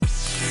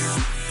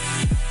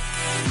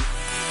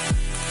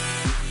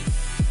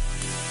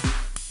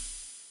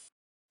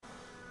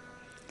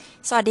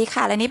สวัสดี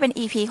ค่ะและนี่เป็น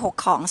EP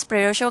 6 ของ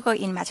Spiritual Girl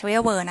in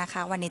Material World นะค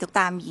ะวันนี้ตุก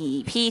ตามหยี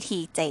พี่ที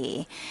เจ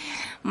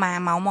มา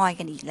เม้ามอย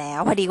กันอีกแล้ว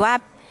พอดีว่า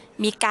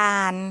มีกา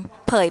ร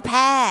เผยแพ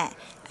ร่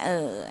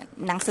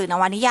หนังสือน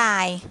วนิยา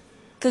ย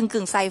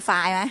กึ่งไซไฟ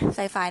ไหมไซ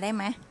ไฟได้ไ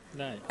หม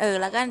ได้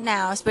แล้วก็แน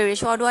ว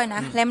Spiritual ด้วยน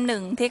ะเล่มหนึ่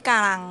งที่ก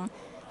ำลัง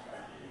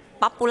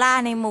ป๊อปปูล่า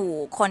ในหมู่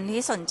คน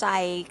ที่สนใจ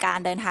การ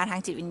เดินทางทา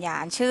งจิตวิญญา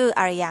ณชื่อ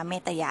อารยเม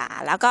ตยา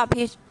แล้วก็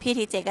พี่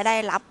ทีเจก็ได้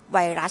รับไว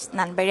รัส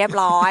นั้นไปเรียบ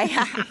ร้อย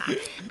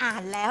อ่า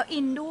นแล้วอิ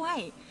นด้วย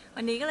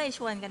วันนี้ก็เลยช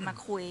วนกันมา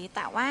คุยแ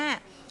ต่ว่า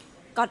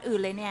ก่อนอื่น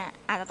เลยเนี่ย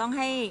อาจจะต้องใ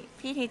ห้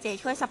พี่ทีเจ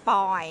ช่วยสป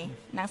อย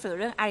หนังสือเ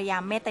รื่องอารย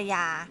เมตย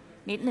า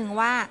นิดนึง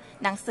ว่า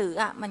หนังสือ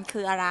มันคื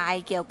ออะไร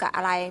เกี่ยวกับอ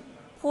ะไร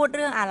พูดเ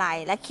รื่องอะไร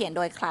และเขียนโ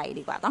ดยใคร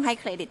ดีกว่าต้องให้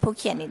เครดิตผู้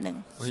เขียนนิดนึง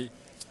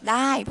ไ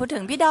ด้พูดถึ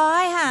งพี่ดอ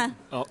ยค่ะ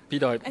อ๋อพี่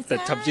ดอยแต่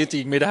จำชื่อจริ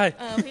งไม่ได้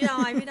พี่ด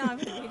อยพูด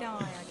ถึงพี่ดอ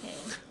ยโอเค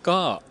ก็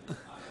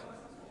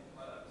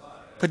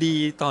พอดี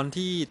ตอน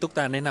ที่ตุ๊กต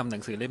าแนะนำหนั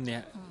งสือเล่มนี้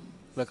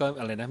แล้วก็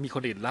อะไรนะมีค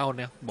นอื่นเล่าเ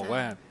นี่ยบอกว่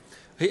า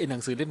เฮ้ยไอ้หนั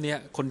งสือเล่มนี้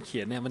คนเขี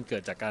ยนเนี่ยมันเกิ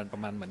ดจากการปร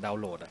ะมาณเหมือนดาวน์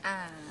โหลด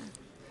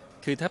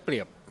คือถ้าเปรี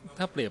ยบ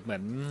เหมื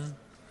อน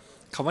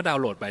คำว่าดาว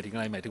น์โหลดหมายถึงอะ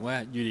ไรหมายถึงว่า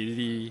อยู่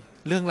ดี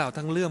ๆเรื่องราว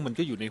ทั้งเรื่องมัน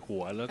ก็อยู่ในหั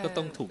วแล้วก็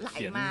ต้องถูกเ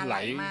ขียนไหล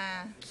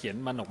เขียน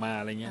มันออกมา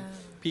อะไรเงี้ย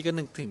พี่ก็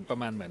นึกถึงปร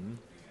ะมาณเหมือน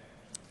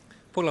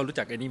พวกเรารู้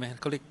จักไอ้นี่ไหม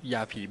เขาเรียกย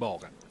าผีบอก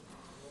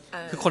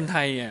คือคนไท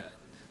ยเนี่ย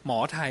หมอ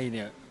ไทยเ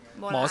นี่ย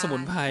หมอสมุ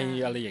นไพร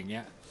อะไรอย่างเงี้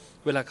ย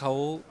เวลาเข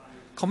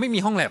าไม่มี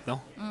ห้องแลบเนา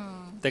ะ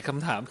แต่ค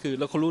ำถามคือ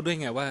แล้วเขารู้ด้วย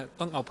ไงว่า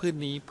ต้องเอาพืช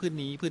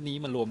นี้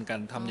มารวมกัน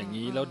ทำอย่าง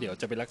นี้แล้วเดี๋ยว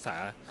จะไปรักษา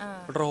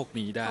โรค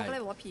นี้ได้เขาก็เล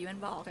ยบอกว่าผีมัน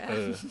บอก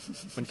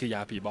มันคือย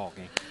าผีบอก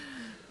ไง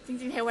จ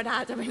ริงๆเทวดา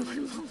จะไม่มัน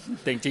บอก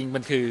แต่จริงๆมั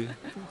นคือ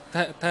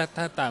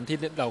ถ้าตามที่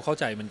เราเข้า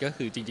ใจมันก็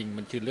คือจริงๆ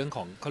มันคือเรื่องข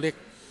องเขาเรียก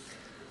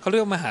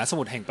มหาส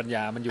มุทรแห่งปัญญ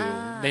ามันอยู่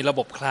ในระบ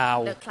บคลาว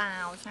ด์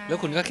แล้ว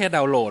คุณก็แค่ด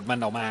าวน์โหลดมัน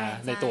ออกมา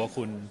ในตัว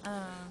คุณ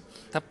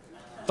ถ้า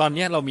ตอน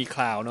นี้เรามีค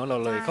ลาวด์เนาะเรา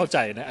เลยเข้าใจ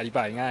นะอธิบ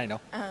ายง่ายเนา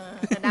ะ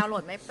แต่ดาวน์โหล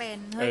ดไม่เป็น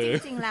เฮ้ย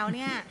จริงๆแล้วเ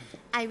นี่ย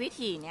ไอวิ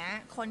ถีเนี้ย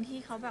คนที่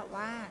เขาแบบ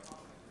ว่า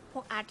พ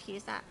วกอาร์ติ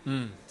สต์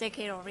J.K.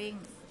 Rowling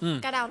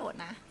ก็ดาวน์โหลด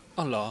นะ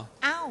อ๋อเหรอ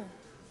อ้าว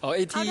ไ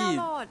อ้ที่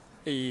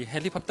ไอ้แฮ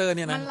ร์รี่พอตเตอร์เ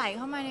นี่ยนะมันไหลเ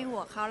ข้ามาในหั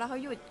วเขาแล้วเขา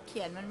หยุดเ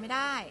ขียนมันไม่ไ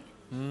ด้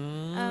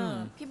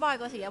พี่บอย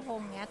กฤษยพง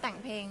ษ์เนี้ยแต่ง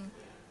เพลง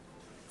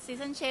ซี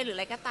ซันเชนหรืออะ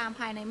ไรก็ตาม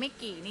ภายในไม่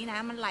กี่นี่นะ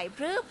มันไหลพ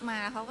รึบมา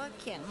เขาก็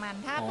เขียนมัน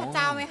ถ้าพระเ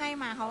จ้าไม่ให้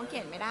มาเขาก็เ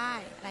ขียนไม่ได้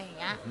อะไรอย่าง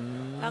เงี้ย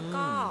แล้ว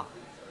ก็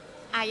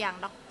อย่าง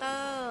ด็อกเตอ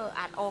ร์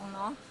อาจองเ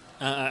นาะ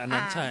อัน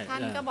นั้นใช่ท่า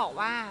นก็บอก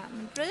ว่า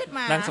มันพรึบม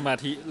านั่งสมา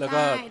ธิแล้ว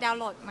ก็ดาวน์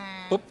โหลดมา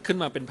ปุ๊บขึ้น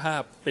มาเป็นภา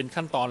พเป็น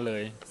ขั้นตอนเล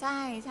ยใ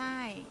ช่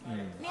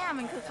เนี่ย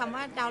มันคือคำ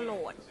ว่าดาวน์โหล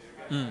ด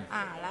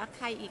แล้วใ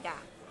ครอีก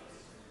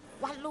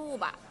วาดรู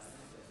ป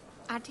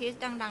อาร์ติส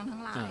ต์ดังๆทั้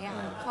งหลาย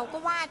เขาก็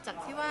วาดจาก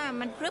ที่ว่า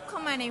มันพรึบเข้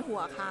ามาในหั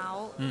วเขา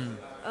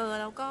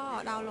แล้วก็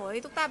ดาวน์โหลด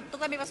ตุ๊กต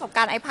ามีประสบก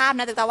ารณ์ไอ้ภาพ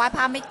นะตุ๊กตาวาดภ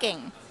าพไม่เก่ง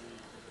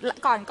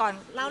ก่อน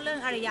เล่าเรื่อง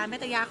อารยเม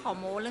ตยาขอ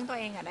โม้เรื่องตัว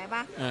เองได้ป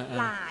ะ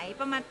หลาย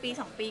ประมาณปี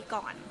2ปี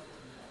ก่อน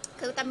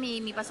คือแต่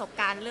มีประสบ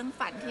การณ์เรื่อง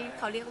ฝันที่เ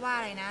ขาเรียกว่า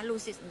อะไรนะ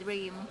lucid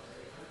dream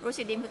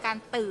คือการ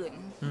ตื่น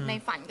ใน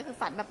ฝันก็คือ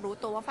ฝันแบบรู้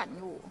ตัวว่าฝัน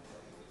อยู่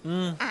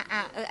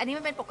อันนี้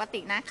มันเป็นปก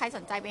ตินะใครส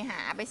นใจไ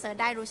ปเซิร์ช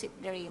ได้ lucid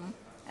dream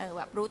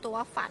แบบรู้ตัว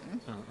ว่าฝัน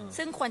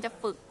ซึ่งควรจะ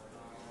ฝึก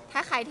ถ้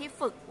าใครที่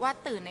ฝึกว่า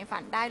ตื่นในฝั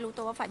นได้รู้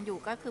ตัวว่าฝันอยู่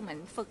ก็คือเหมือน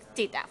ฝึก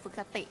จิตฝึก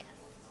สติ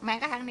แม้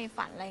กระทั่งใน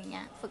ฝันอะไรเ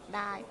งี้ยฝึกไ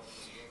ด้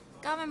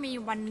ก็มันมี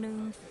วันนึง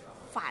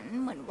ฝัน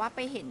เหมือนว่าไป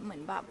เห็นเหมือ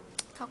นแบบ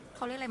เข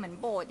าเรียกอะไรเหมือน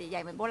โบสถ์ให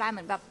ญ่ๆเหมือนโบราณเห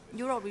มือนแบบ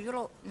ยุโร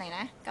ปไหนน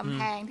ะกำแพ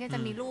งที่จะ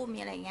มีรูปมี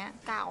อะไรเงี้ย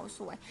เก่าส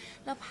วย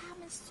แล้วภาพ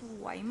มันส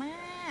วยม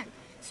าก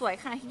สวย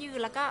ขนาดที่ยืน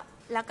แล้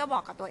วก็บอ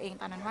กกับตัวเอง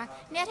ตอนนั้นว่า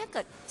เนี่ยถ้าเ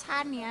กิดชา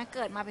ตินี้เ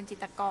กิดมาเป็นจิ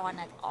ตรกร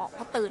พ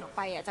อตื่นออกไ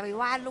ปจะไป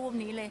วาดรูป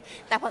นี้เลย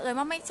แต่เผอิญ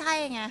ว่าไม่ใช่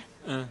ไง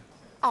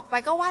ออกไป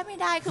ก็วาดไม่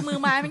ได้คือมือ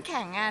ไม้มันแ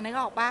ข็งนึก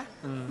ออกปะ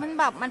มัน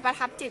แบบมันประ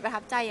ทับจิตประทั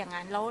บใจอย่าง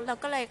นั้นแล้วเรา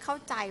ก็เลยเข้า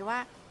ใจว่า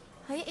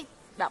เฮ้ย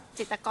แบบ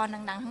จิตรกร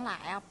ดังๆทั้งหลา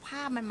ยภ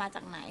าพมันมาจ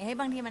ากไหนเฮ้ย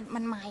บางที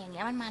มันมาอย่างเ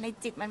งี้ยมันมาใน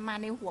จิตมันมา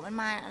ในหัวมัน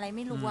มาอะไรไ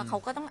ม่รู้เขา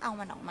ก็ต้องเอา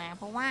มันออกมา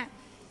เพราะว่า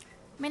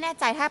ไม่แน่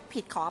ใจถ้า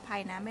ผิดขออภั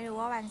ยนะไม่รู้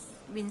ว่า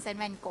วินเซนต์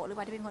แวนโกะหรือ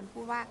ว่าที่เป็นคนพู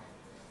ดว่า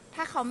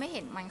ถ้าเขาไม่เ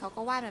ห็นมันเขา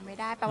ก็วาดมันไม่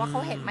ได้แปลว่าเขา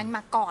เห็นมันม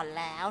าก่อน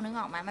แล้วนึก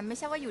ออกมามันไม่ใ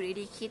ช่ว่าอยู่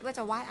ดีๆคิดว่าจ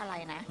ะวาดอะไร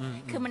นะ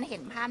คือมันเห็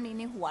นภาพนี้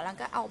ในหัวแล้ว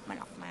ก็เอามัน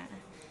ออกมา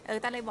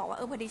แต่เลยบอกว่า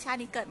พอดีชาติ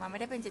นี้เกิดมาไม่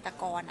ได้เป็นจิตร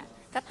กร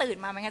ถ้าตื่น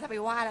มามันก็จะไป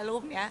วาดแล้วรู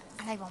ปเนี้ย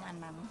อะไรประมาณ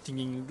นั้นจ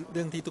ริงๆเ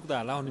รื่องที่ตุ๊กตา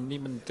เล่านี่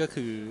มันก็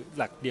คือ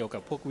หลักเดียวกั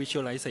บพวก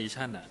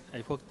visualization ไ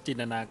อ้พวกจิน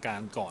ตนากา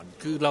รก่อน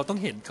คือเราต้อง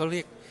เห็นเขาเ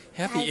รียก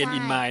happy end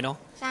in mind เนาะ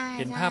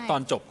เห็นภาพตอ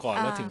นจบก่อน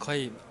แล้วถึงค่อย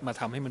มา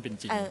ทำให้มันเป็น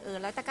จริง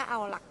แล้วแต่ก็เอา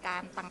หลักกา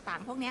รต่าง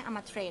ๆพวกนี้เอา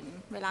มาเทรน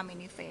เวลา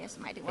manifest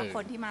หมายถึงว่าค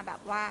นที่มาแบ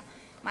บว่า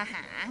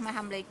มาท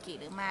ำเรกิ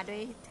หรือมาด้ว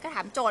ยก็ถ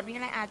ามโจทย์มีอ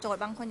ะไรโจท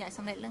ย์บางคนอยากส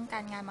ำเร็จเรื่องกา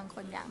รงานบางค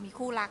นอยากมี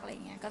คู่รักอะไร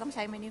เงี้ยก็ต้องใ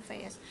ช้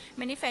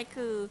manifest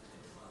คือ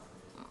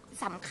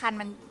สำ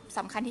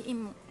คัญที่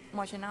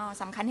emotional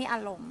สำคัญที่อา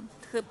รมณ์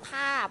คือภ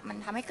าพมัน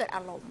ทำให้เกิดอ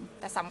ารมณ์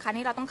แต่สำคัญ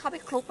ที่เราต้องเข้าไป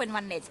คลุกเป็น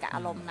วันเนสกับอ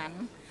ารมณ์นั้น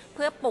เ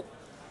พื่อปลุก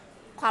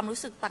ความรู้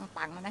สึก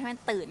ต่างๆมันให้มัน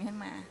ตื่นขึ้น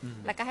มา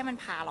แล้วก็ให้มัน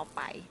พาเราไ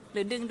ปห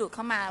รือดึงดูดเ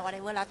ข้ามา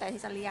whateverแล้วแต่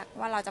ที่จะเรียก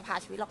ว่าเราจะพา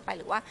ชีวิตเราไป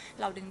หรือว่า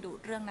เราดึงดูด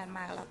เรื่องนั้นม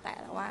าแล้วแต่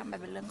ว่ามัน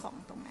เป็นเรื่องของ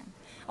ตรงนั้น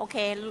โอเค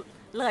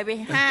เลยไป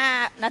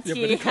5 นา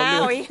ที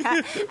5 วิ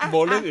โม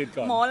เรื่องอื่น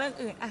ก่อนโมเรื่อง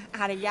อื่นอ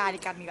ารยาดี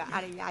กันดีกว่าอา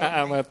รยา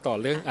มาต่อ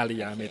เรื่องอาร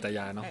ยาเมตย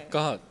าเนาะ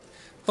ก็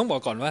ต้องบอ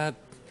กก่อนว่า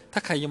ถ้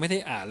าใครยังไม่ได้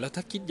อ่านแล้วถ้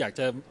าคิดอยาก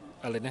จะ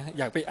อะไรนะ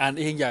อยากไปอ่าน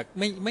เองอยาก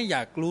ไม่อย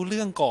ากรู้เ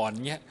รื่องก่อน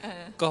เงี้ย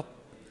ก็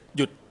ห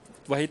ยุด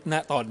ไว้ณ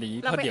ตอนนี้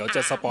เพราะเดี๋ยวจ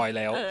ะสปอย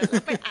แล้ว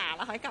ไปอ่านแ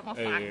ล้วค่อยกลับมา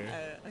ฟัง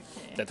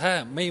แต่ถ้า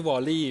ไม่วอ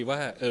รี่ว่า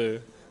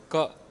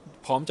ก็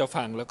พร้อมจะ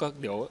ฟังแล้วก็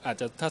เดี๋ยวอาจ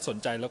จะถ้าสน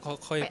ใจแล้วก็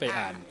ค่อยไป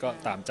อ่านก็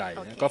ตามใจ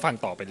ก็ฟัง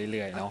ต่อไปเ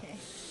รื่อยๆเนาะ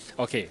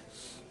โอเค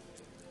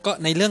ก็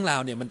ในเรื่องรา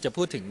วเนี่ยมันจะ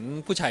พูดถึง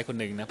ผู้ชายคน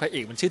หนึ่งนะพระเอ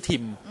กมันชื่อทิ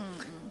ม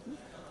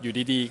อยู่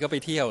ดีๆก็ไป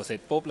เที่ยวเสร็จ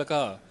ปุ๊บแล้วก็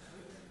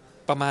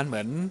ประมาณเหมื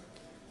อน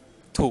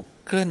ถูก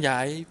เคลื่อนย้า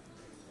ย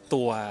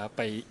ตัวไ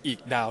ปอีก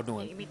ดาวดว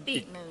ง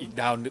อีก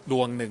ดาวด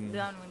วงหนึ่ง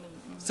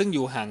ซึ่งอ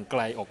ยู่ห่างไก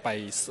ลออกไป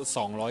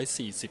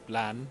240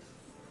 ล้าน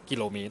กิ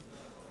โลเมตร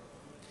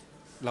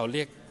เราเ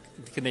รียก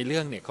คือในเรื่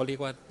องเนี่ยเขาเรีย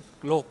กว่า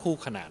โลกคู่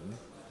ขนาน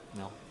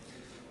เนาะ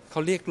เข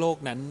าเรียกโลก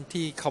นั้น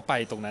ที่เขาไป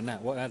ตรงนั้นน่ะ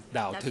ว่าด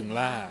าวถึง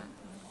ล่า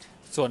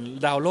ส่วน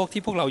ดาวโลก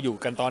ที่พวกเราอยู่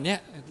กันตอนเนี้ย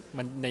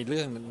มันในเ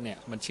รื่องเนี่ย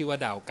มันชื่อว่า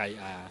ดาวไก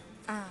อา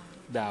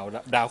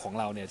ดาวของ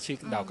เราเนี่ยชื่อ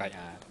ดาวไกอ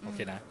าโอเค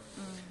นะ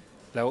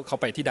แล้วเขา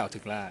ไปที่ดาวถึ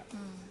งล่า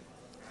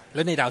แ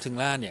ล้วในดาวถึง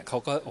ล่าเนี่ยเขา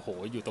ก็โอ้โห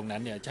อยู่ตรงนั้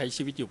นเนี่ยใช้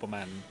ชีวิตอยู่ประม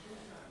าณ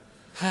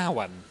5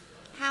 วัน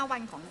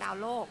ของดาว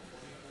โลก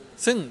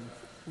ซึ่ง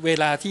เว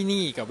ลาที่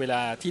นี่กับเวล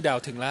าที่ดาว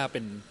ถึงล่าเป็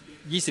น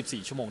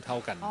24 ชั่วโมงเท่า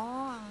กัน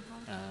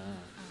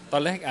ตอ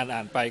นแรกอ่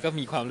านไปก็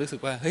มีความรู้สึ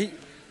กว่าเฮ้ย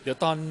เดี๋ยว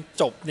ตอน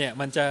จบเนี่ย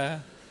มันจะ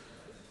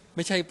ไ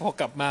ม่ใช่พอ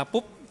กลับมา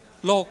ปุ๊บ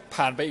โลก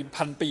ผ่านไปอีก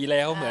1,000 ปีแ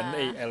ล้วเหมือน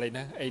อะไร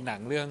นะไอ้หนัง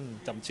เรื่อง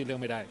จำชื่อเรื่อ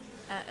งไม่ได้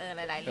ห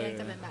ลายๆเรื่อง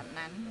จะเป็นแบบ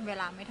นั้นเว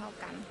ลาไม่เท่า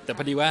กันแต่พ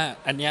อดีว่า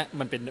อันเนี้ย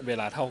มันเป็นเว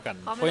ลาเท่ากัน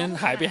เพราะฉะนั้น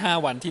หายไป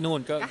5 วันที่นู่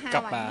นก็ก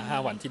ลับมา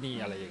5 วันที่นี่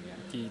อะไรอย่างเงี้ย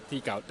ที่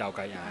ดาวไ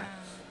กอา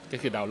ก็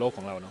คือดาวโลกข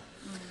องเราเนาะ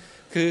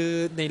คือ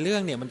ในเรื่อ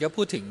งเนี่ยมันก็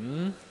พูดถึง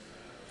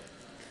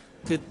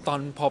คือตอน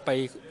พอไป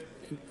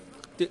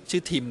ชื่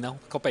อทีมเนาะ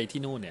เขาไป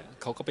ที่นู่นเนี่ย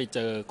เขาก็ไปเจ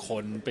อค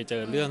นไปเจ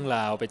อเรื่องร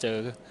าวไปเจอ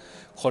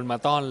คนมา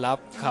ต้อนรับ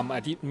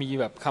มี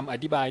แบบคำอ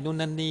ธิบายนู่น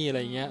นั่นนี่อะไร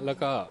เงี้ยแล้ว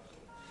ก็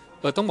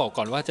ต้องบอก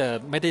ก่อนว่าจะ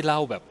ไม่ได้เล่า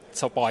แบบ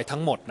สปอยทั้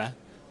งหมดนะ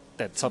แ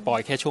ต่สปอย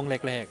แค่ช่วง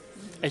แรก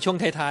ๆไอ้ช่วง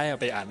ท้าย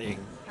ๆไปอ่านเอง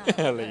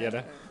อะไรเงี้ย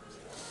นะ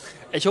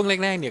ไอ้ช่วง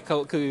แรกๆเนี่ย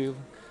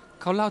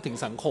เขาเล่าถึง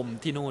สังคม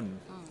ที่นู่น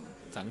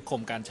สังคม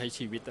การใช้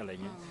ชีวิตอะไร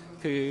เงี้ย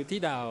คือที่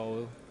ดาว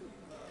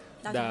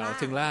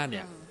ถึงล่าเ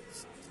นี่ย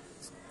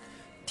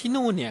ที่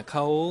นู่นเนี่ยเ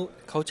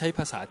ขาใช้ภ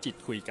าษาจิต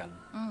คุยกัน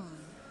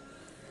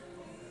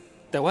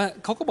แต่ว่า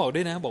เขาก็บอกด้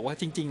วยนะบอกว่า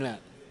จริงๆแหละ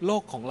โล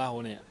กของเรา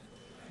เนี่ย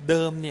เ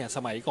ดิมเนี่ยส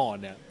มัยก่อน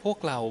เนี่ยพวก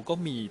เราก็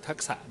มีทัก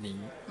ษะนี้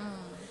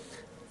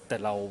แต่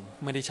เรา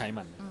ไม่ได้ใช้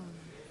มัน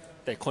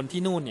แต่คน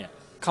ที่นู่นเนี่ย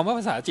คำว่าภ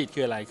าษาจิต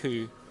คืออะไรคือ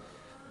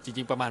จ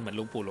ริงๆประมาณเหมือนห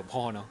ลวงปู่หลวง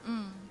พ่อเนาะ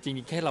จ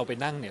ริงๆแค่เราไป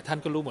นั่งเนี่ยท่าน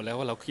ก็รู้หมดแล้ว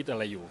ว่าเราคิดอะ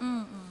ไรอยู่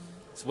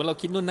สมมติเรา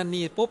คิดนู่นนั่น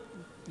นี่ปุ๊บ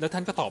แล้วท่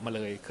านก็ตอบมาเ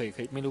ลยเค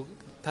ยไม่รู้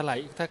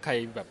ถ้าใคร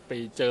แบบไป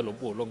เจอหลวง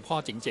ปู่หลวงพ่อ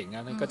เจ๋งๆน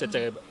ะก็จะเจ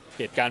อเ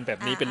หตุการณ์แบบ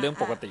นี้เป็นเรื่อง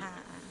ปกติ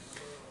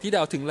ที่ด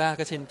าวถึงล่า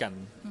ก็เช่นกัน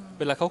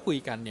เวลาเขาคุย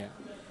กันเนี่ย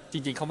จ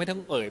ริงๆเขาไม่ต้อ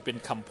งเป็น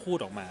คำพูด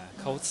ออกมา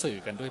เขาสื่อ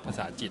กันด้วยภาษ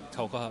าจิตเข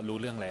าก็รู้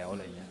เรื่องแล้วอะ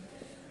ไรเงี้ย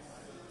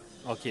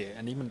โอเค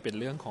อันนี้มันเป็น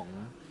เรื่องของ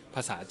ภ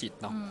าษาจิต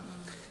เนาะ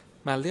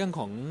มาเรื่อง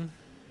ของ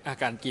อา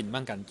การกินบ้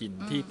างการกิน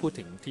ที่พูด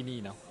ถึงที่นี่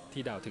เนาะ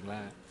ที่ดาวถึงล่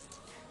า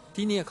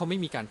ที่เนี่ยเขาไม่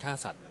มีการฆ่า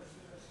สัตว์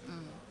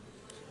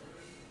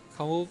เ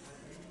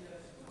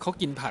ขา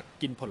กินผัก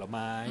กินผลไ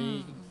ม้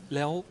แ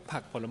ล้วผั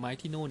กผลไม้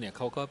ที่นู่นเนี่ยเ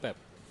ขาก็แบบ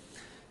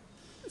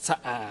สะ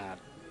อาด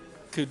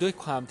คือด้วย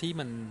ความที่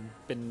มัน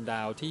เป็นด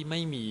าวที่ไ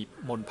ม่มี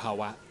มลภา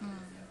วะ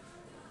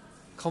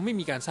เขาไม่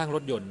มีการสร้างร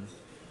ถยนต์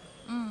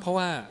เพราะ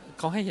ว่า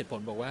เขาให้เหตุผล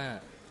บอกว่า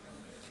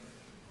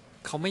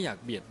เขาไม่อยาก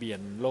เบียดเบีย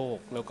นโลก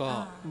แล้วก็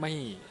ไม่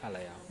อะไร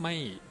ไม่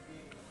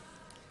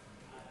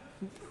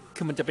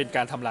คือมันจะเป็นก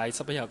ารทำลายท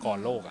รัพยากร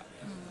โลก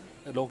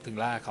โลกถึง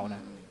ล่าเขาน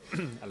ะ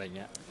อะไรเ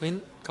งี้ยเพราะฉะนั้น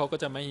เขาก็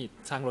จะไม่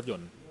สร้างรถย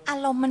นต์อา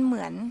รมณ์มันเห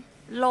มือน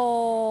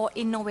low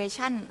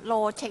innovation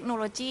low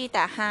technology แ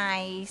ต่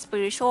high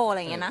spiritual อะไร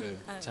เงี้ยนะ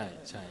ใช่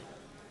ใช่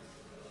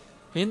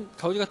เพราะฉะนั้นเ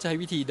ขาก็ใช้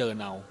วิธีเดิน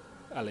เอา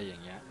อะไรอย่า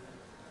งเงี้ย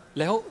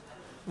แล้ว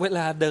เวล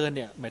าเดินเ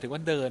นี่ยหมายถึงว่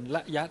าเดินร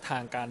ะยะทา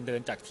งการเดิน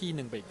จากที่ห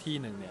นึ่งไปอีกที่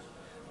หนึ่งเนี่ย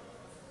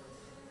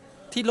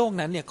ที่โลก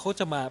นั้นเนี่ยเขา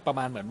จะมาประม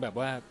าณเหมือนแบบ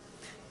ว่า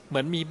เหมื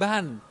อนมีบ้า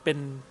นเป็น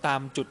ตา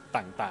มจุด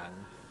ต่าง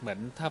ๆเหมือน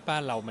ถ้าบ้า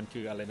นเรามัน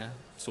คืออะไรนะ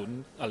ศูนย์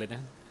อะไรน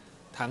ะ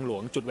ทางหลว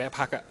งจุดแวะ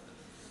พัก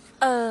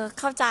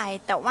เข้าใจ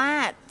แต่ว่า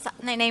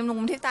ในมุ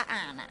มที่ตา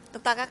อ่าน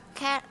ตาก็แ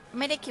ค่ไ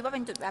ม่ได้คิดว่าเ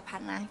ป็นจุดแวะพั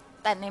กนะ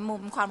แต่ในมุ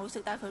มความรู้สึ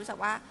กตาคือรู้สึก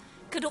ว่า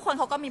คือทุกคน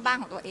เขาก็มีบ้าน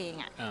ของตัวเอง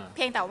เ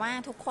พียงแต่ว่า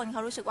ทุกคนเข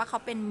ารู้สึกว่าเขา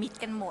เป็นมิตร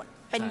กันหมด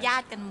เป็นญา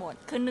ติกันหมด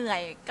คือเหนื่อ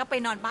ยก็ไป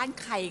นอนบ้าน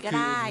ใครก็ไ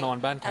ด้นอน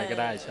บ้านใครก็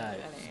ได้ใช่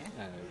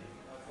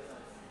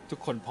ทุก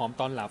คนพร้อม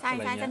ต้อนรับอะไ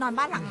รเงี้ยจะนอน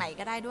บ้านหลังไหน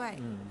ก็ได้ด้วย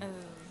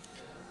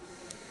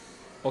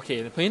โอเค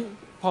เพราะฉะนั้น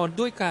พอ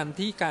ด้วยการ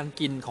ที่การ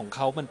กินของเข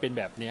ามันเป็น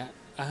แบบเนี้ย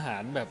อาหา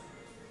รแบบ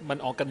มัน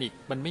ออร์แกนิก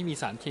มันไม่มี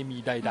สารเคมี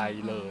ใด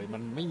ๆเลยมั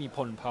นไม่มีพ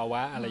ลภาว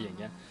ะอะไรอย่าง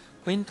เงี้ย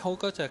เพราะฉะนั้นเขา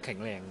ก็จะแข็ง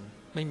แรง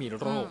ไม่มี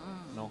โรค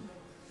เนาะ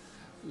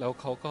แล้ว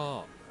เขาก็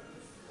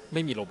ไ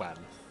ม่มีโรคบาล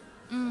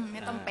ไ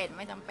ม่จำเ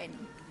ป็น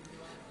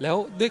แล้ว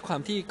ด้วยควา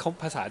มที่เขา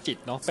ภาษาจิต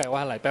เนาะแปลว่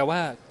าอะไรแปลว่า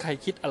ใคร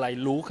คิดอะไร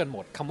รู้กันหม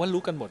ดคำว่า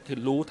รู้กันหมดคือ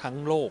รู้ทั้ง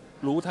โลก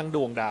รู้ทั้งด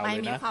วงดาวเลยนะไ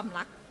ม่มีความ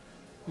ลับ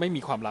ไม่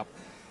มีความลับ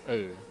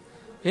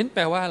เห็นแป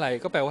ลว่าอะไร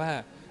ก็แปลว่า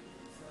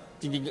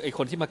จริงๆไอ้ค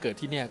นที่มาเกิด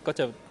ที่เนี่ยก็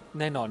จะ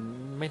แน่นอน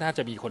ไม่น่าจ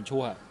ะมีคน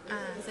ชั่ว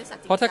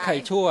เพราะถ้าใคร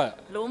ชั่ว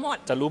รู้หมด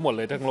จะรู้หมดเ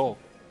ลยทั้งโลก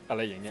อะไ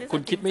รอย่างเงี้ยคุ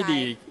ณคิดไม่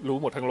ดีรู้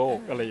หมดทั้งโลก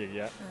อะไรอย่างเ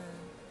งี้ย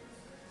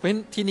เพราะฉะนั้น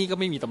ที่นี่ก็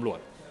ไม่มีตำรวจ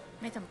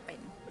ไม่จำเป็น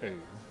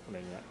อะไร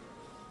เงี้ย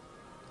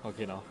โอเค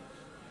เนาะ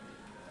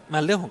มา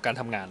เรื่องของการ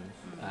ทำงาน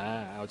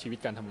เอาชีวิต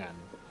การทำงาน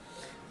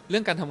เรื่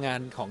องการทำงาน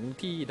ของ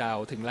ที่ดาว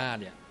ถึงล่า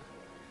เนี่ย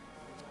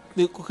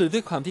คือด้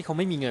วยความที่เขา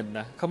ไม่มีเงิน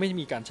นะเขาไม่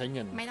มีการใช้เ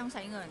งินไม่ต้องใ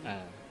ช้เงิน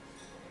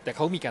แต่เข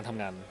ามีการท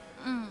ำงาน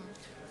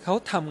เขา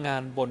ทำงา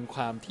นบนค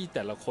วามที่แ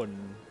ต่ละคน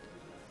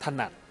ถ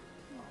นัด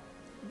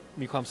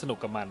มีความสนุก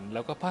กับมันแ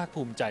ล้วก็ภาค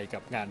ภูมิใจกั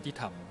บงานที่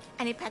ทำ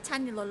อันนี้แพชชั่น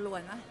ล้ว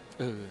นๆวะ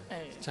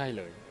ใช่เ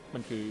ลยมั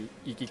นคือ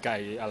อิกิไก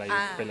อะไร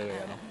ไปเลย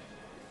เนาะ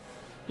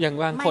อย่าง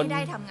บางคนไม่ไ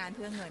ด้ทำงานเ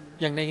พื่อเงิน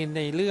อย่างใ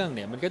นเรื่องเ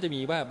นี่ยมันก็จะ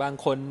มีว่าบาง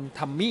คน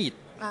ทำมีด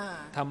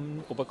ท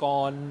ำอุปก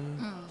รณ์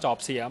จอบ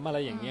เสียมอะไร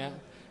อย่างเงี้ย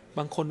บ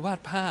างคนวาด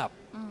ภาพ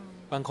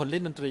บางคนเล่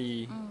นดนตรี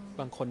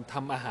บางคนท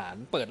ำอาหาร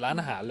เปิดร้าน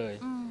อาหารเลย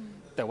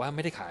แต่ว่าไ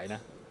ม่ได้ขายน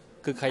ะ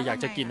คือใครอยาก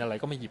จะกินอะไร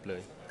ก็ไม่หยิบเล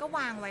ยก็ว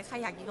างไว้ใคร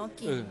อยากกินก็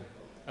กิน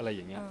อะไรอ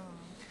ย่างเงี้ย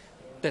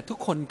แต่ทุก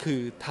คนคื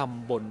อท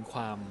ำบนคว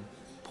าม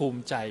ภู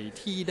มิใจ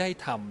ที่ได้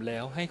ทำแล้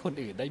วให้คน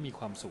อื่นได้มีค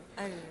วามสุข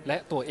และ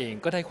ตัวเอง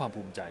ก็ได้ความ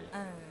ภูมิใจ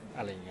อ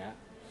ะไรอย่างเงี้ย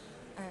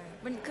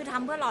มันคือท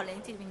ำเพื่อหล่อเลี้ยง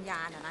จิตวิญญ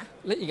าณนะ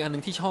และอีกอันหนึ่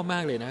งที่ชอบมา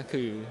กเลยนะ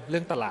คือเรื่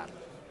องตลาด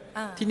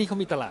ที่นี่เขา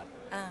มีตลาด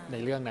ใน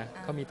เรื่องนะ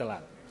เขามีตลา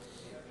ด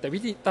แต่วิ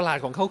ธีตลาด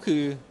ของเขาคื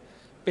อ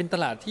เป็นต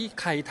ลาดที่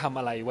ใครทำ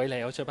อะไรไว้แ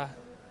ล้วใช่ปะ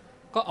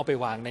ก็เอาไป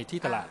วางในที่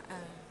ตลาด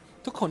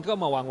ทุกคนก็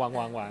มาวา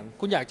ง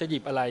คุณอยากจะหยิ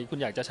บอะไรคุณ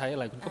อยากจะใช้อะ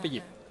ไรคุณก็ไปห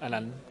ยิบอัน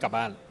นั้นกลับ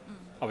บ้าน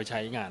เอาไปใช้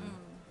งาน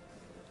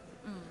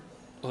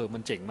มั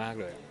นเจ๋งมาก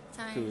เลย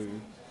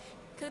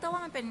คือแต่ว่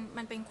ามัน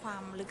เป็นควา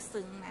มลึก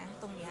ซึ้งนะ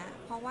ตรงเนี้ย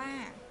เพราะว่า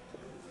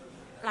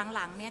ห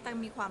ลังๆเนี่ยแต่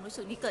มีความรู้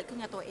สึกนี้เกิดขึ้น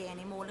กับตัวเอง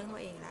ในโมเรื่องตั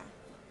วเองละ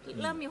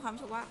เริ่มมีความ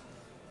รู้สึกว่า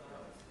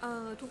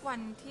ทุกวัน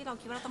ที่เรา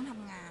คิดว่าเราต้องท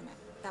ำงานอะ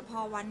แต่พอ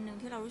วันหนึ่ง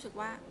ที่เรารู้สึก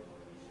ว่า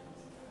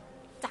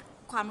จาก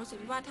ความรู้สึก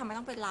ว่าทำไม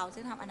ต้องเป็นเรา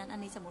ซึ่งทำอันนั้นอั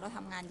นนี้สมมติเราท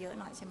ำงานเยอะ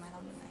หน่อยใช่ไหมเร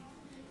าเหนื่อย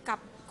กับ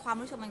ความ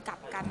รู้สึกมันกลับ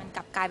กลาย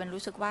เป็น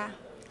รู้สึกว่า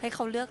ให้เข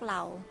าเลือกเร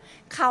า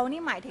เขา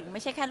นี่หมายถึงไ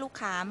ม่ใช่แค่ลูก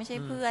ค้าไม่ใช่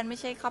เพื่อนไม่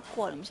ใช่ครอบค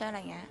รัวหรือไม่ใช่อะไร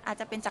เงี้ยอาจ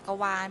จะเป็นจักร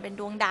วาลเป็น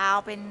ดวงดาว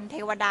เป็นเท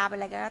วดาเป็นอ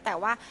ะไรก็แล้วแต่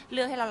ว่าเ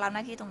ลือกให้เรารับห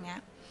น้าที่ตรงเนี้ย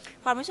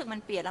ความรู้สึกมั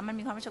นเปลี่ยนแล้วมัน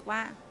มีความรู้สึกว่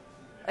า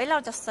เรา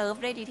จะเซิร์ฟ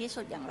ได้ดีที่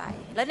สุดอย่างไร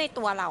แล้วใน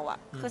ตัวเราอ่ะ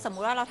คือสมมุ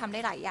ติว่าเราทำได้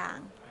หลายอย่าง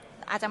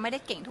อาจจะไม่ได้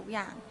เก่งทุกอ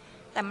ย่าง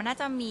แต่มันน่า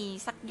จะมี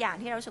สักอย่าง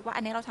ที่เรารู้สึกว่าอั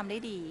นนี้เราทำได้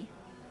ดี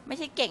ไม่ใ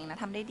ช่เก่งนะ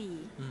ทำได้ดี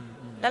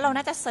แล้วเรา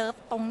น่าจะเซิร์ฟ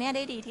ตรงเนี้ยไ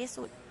ด้ดีที่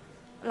สุด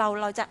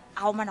เราจะเ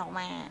อามันออก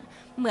มา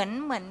เห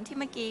มือนที่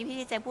เมื่อกี้พี่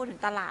เจพูดถึง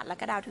ตลาดแล้ว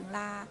ก็ดาวถึง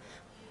ล่า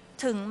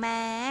ถึงแ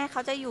ม้เข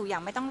าจะอยู่อย่า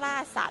งไม่ต้องล่า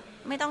สัตว์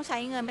ไม่ต้องใช้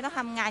เงินไม่ต้อง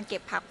ทำงานเก็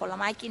บผักผล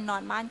ไม้กินนอ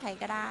นบ้านใคร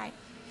ก็ได้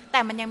แต่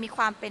มันยังมีค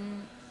วา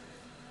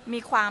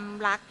ม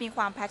รักมีค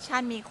วามแพชชั่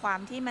นมีความ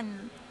ที่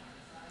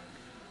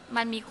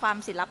มันมีความ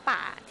ศิลปะ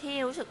ที่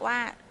รู้สึกว่า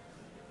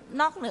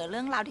นอกเหนือเ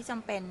รื่องราวที่จ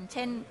ำเป็นเ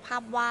ช่นภา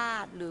พวา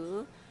ดหรือ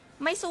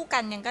ไม่สู้กั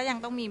นยัง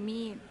ต้องมี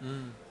มีด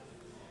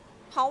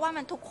เพราะว่า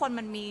มันทุกคน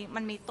มั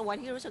นมีตัว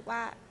ที่รู้สึกว่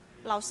า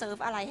เราเซิร์ฟ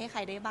อะไรให้ใคร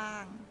ได้บ้า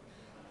ง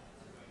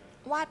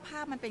วาดภา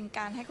พมันเป็นก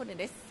ารให้คนอื่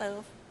นได้เซิร์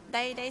ฟ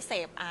ได้เส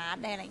พอาร์ต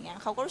ได้อะไรเงี้ย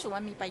เขาก็รู้สึกว่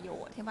ามีประโย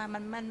ชน์ใช่ไหม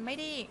มันไม่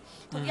ได้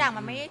ทุกอย่าง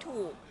มันไม่ได้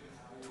ถู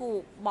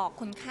กบอก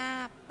คุณค่า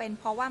เป็น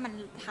เพราะว่ามัน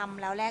ท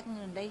ำแล้วแลกเ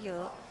งินได้เย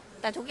อะ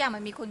แต่ทุกอย่างมั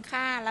นมีคุณ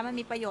ค่าแล้วมัน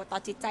มีประโยชน์ต่อ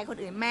จิตใจคน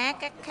อื่นแม้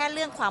แค่เ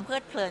รื่องความเพลิ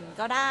ดเพลิน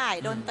ก็ได้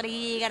ดนตรี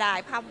ก็ได้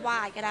ภาพวา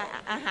ดก็ได้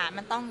อาหาร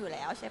มันต้องอยู่แ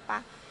ล้วใช่ปะ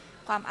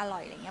ความอร่อ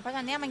ยอะไรเงี้ยเพราะฉะ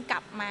นั้นเนี่ยมันก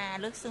ลับมา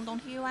ลึกซึ้งตรง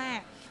ที่ว่า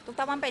ตุ๊กต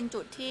ามันเป็น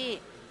จุดที่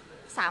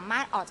สามา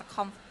รถออกจากค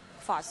อม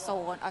ฟอร์ตโซ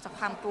นออกจาก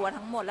ความกลัว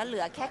ทั้งหมดแล้วเหลื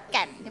อแค่แ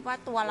ก่นที่ว่า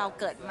ตัวเรา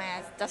เกิดมา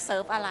จะเซิ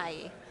ร์ฟอะไร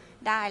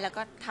ได้แล้ว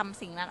ก็ท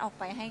ำสิ่งนั้นออก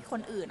ไปให้ค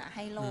นอื่นใ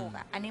ห้โลก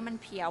อันนี้มัน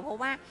เพียวเพราะ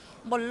ว่า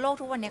บนโลก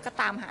ทุกวันนี้ก็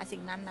ตามหาสิ่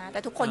งนั้นนะแต่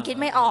ทุกคนคิด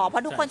ไม่ออกเพรา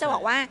ะทุกคนจะบ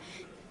อกว่า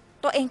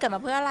ตัวเองเกิดม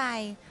าเพื่ออะไร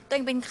ตัวเอ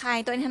งเป็นใคร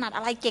ตัวเองถนัดอ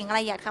ะไรเก่งอะไร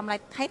อยากทำอะไร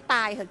ให้ต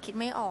ายเถอะคิด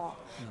ไม่ออก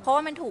เพราะว่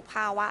ามันถูกภ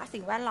าวะ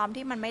สิ่งแวดล้อม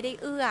ที่มันไม่ได้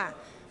เอื้อ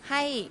ใ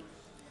ห้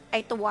ไอ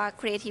ตัว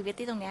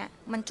creativity ตรงนี้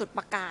มันจุดป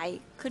ระกาย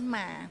ขึ้นม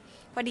า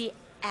พอดี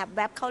แอบแ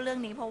วบเข้าเรื่อง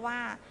นี้เพราะว่า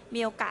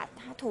มีโอกาส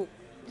ถูก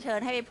เชิญ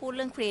ให้ไปพูดเ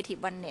รื่อง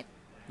creative oneness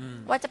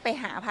ว่าจะไป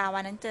หาภาวะ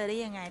นั้นเจอได้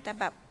ยังไงแต่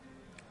แบบ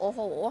โอ้โห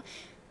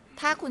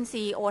ถ้าคุณ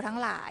CEO ทั้ง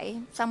หลาย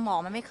สมอง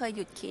มันไม่เคยห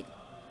ยุดคิด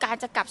การ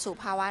จะกลับสู่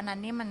ภาวะนั้น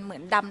นี่มันเหมือ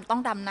นต้อ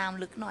งดำน้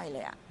ำลึกหน่อยเล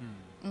ย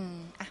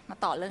มา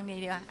ต่อเรื่องนี้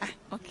ดีกว่า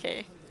โอเค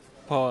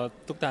พอ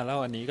ตุ๊กตาเล่า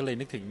อันนี้ก็เลย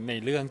นึกถึงใน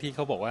เรื่องที่เข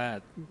าบอกว่า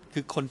คื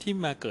อคนที่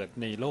มาเกิด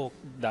ในโลก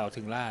ดาว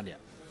ถึงล่าเนี่ย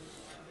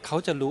เขา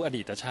จะรู้อ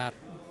ดีตชาติ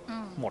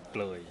หมด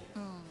เลย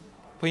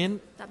ราะฉะนั้น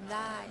จำไ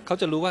ด้เขา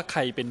จะรู้ว่าใค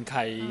รเป็นใ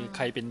ค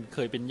รเป็นเค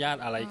ยเป็นญาติ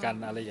อะไรกัน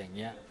อะไรอย่างเ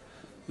งี้ย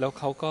แล้ว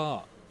เขาก็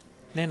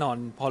แน่นอน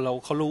พอ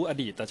เขารู้อ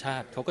ดีตชา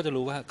ติเขาก็จะ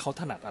รู้ว่าเขา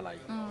ถนัดอะไร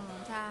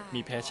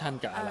มีแพชชั่น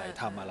กับอะไร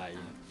ทำอะไร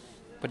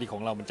พอดีขอ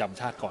งเรามันจำ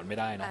ชาติก่อนไม่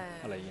ได้นะ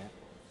อะไรเงี้ย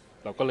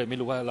เราก็เลยไม่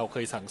รู้ว่าเราเค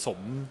ยสั่งสม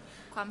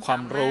ควา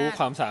มรู้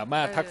ความสาม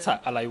ารถทักษะ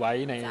อะไรไว้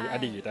ในอ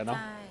ดีตเนาะ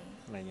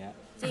อะไรเงี้ย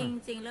จ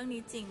ริงเรื่อง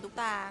นี้จริงตุ๊ก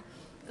ตา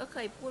ก็เค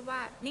ยพูดว่า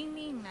นิ่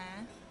งๆนะ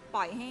ป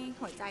ล่อยให้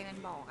หัวใจมัน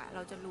บอกอะเร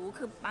าจะรู้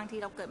คือบางที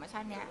เราเกิดมาช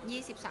าติเนี้ย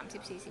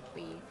20-30-40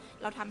 ปี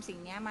เราทำสิ่ง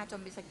นี้มาจน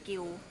เป็นสกิ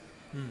ล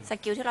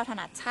ที่เราถ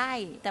นัดใช่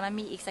แต่มัน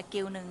มีอีกส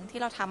กิลหนึ่งที่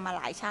เราทำมาห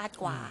ลายชาติ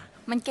กว่า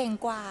มันเก่ง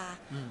กว่า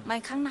มัน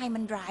ข้างในมั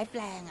น drive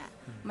แรงอะ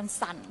มัน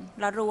สั่น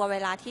ระรัวเว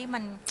ลาที่มั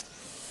น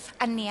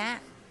อันเนี้ย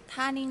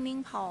ถ้านิ่ง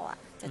ๆพออะ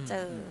จะเจ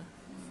อ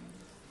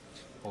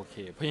โอเค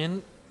เพราะฉะนั้น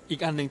อีก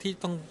อันหนึ่งที่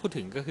ต้องพูด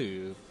ถึงก็คือ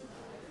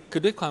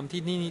ด้วยความ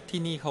ที่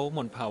นี่เขาม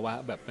นภาวะ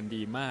แบบมัน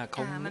ดีมากเข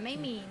ามันไม่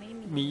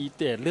มี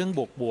แต่เรื่อง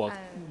บวก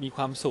มีค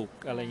วามสุข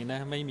อะไรเงี้ยน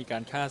ะไม่มีกา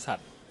รฆ่าสัต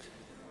ว์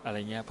อะไร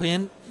เงี้ยเพราะฉะ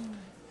นั้น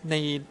ใน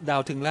ดา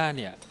วถึงล่า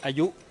เนี่ยอา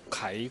ยุไ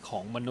ขขอ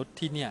งมนุษย์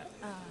ที่เนี่ย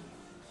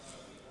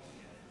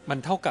มัน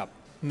เท่ากับ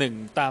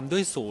1ตามด้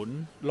วย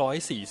0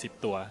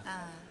 140 ตัว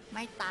ไ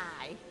ม่ตา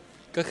ย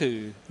ก็คือ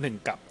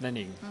1กับนั่นเ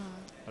อง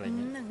อะไรเ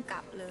งี้ย1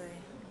กับเลย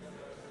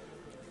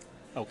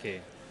โอเค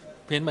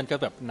เพราะฉะนั้นมันก็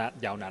แบบ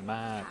ยาวนานม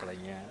ากอะไร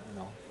เงี้ยเ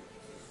นาะ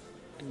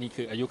นี่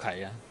คืออายุไข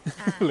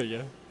อะไรเ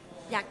งี้ย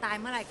อยากตาย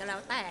เมื่อไหร่ก็แล้ว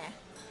แต่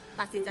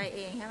ตัดสินใจเอ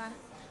งใช่ป่ะ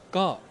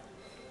ก็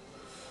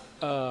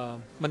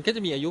มันก็จ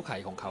ะมีอายุไข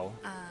ของเขา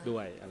ด้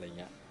วยอะไรเ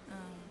งี้ย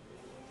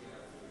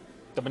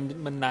แต่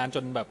มันนานจ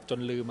นแบบจน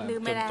ลืม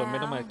จนไม่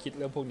ต้องมาคิดเ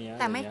รื่องพวกนี้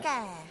แต่ไม่แ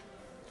ก่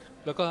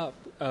แล้วก็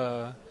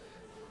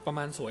ประม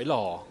าณสวยห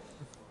ล่อ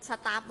ส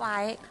ตาร์ฟไว้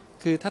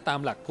คือถ้าตาม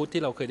หลักพุทธ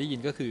ที่เราเคยได้ยิน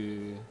ก็คือ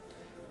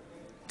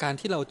การ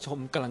ที่เรา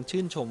กำลัง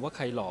ชื่นชมว่าใค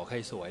รหล่อใคร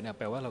สวยเนี่ยแ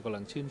ปลว่าเรากำ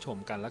ลังชื่นชม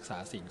การรักษา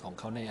ศีลของ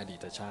เขาในอดี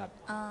ตชาติ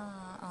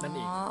นั่นเ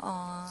อง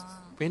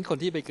เพราะฉะนั้นคน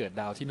ที่ไปเกิด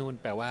ดาวที่นู่น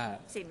แปลว่า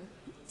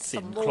ศี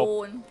ลครบ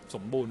ส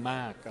มบูรณ์ม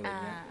ากอะไร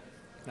เงี้ย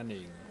นั่นเอ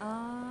ง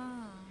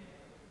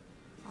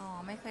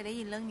ไม่เคยได้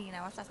ยินเรื่องนี้น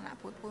ะว่าศาสนา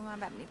พุทธพูดมา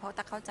แบบนี้เพราะแ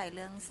ต่เข้าใจเ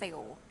รื่องเซล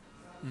ล์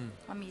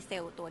มันมีเซ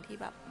ลล์ตัวที่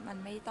แบบมัน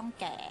ไม่ต้อง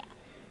แก่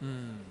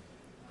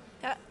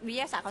ก็วิท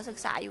ยาศาสตร์เขาศึก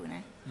ษาอยู่น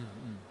ะ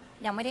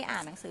ยังไม่ได้อ่า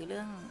นหนังสือเ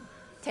รื่อง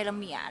เทโล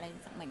เมียร์อะไร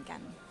เหมือนกัน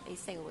ไอ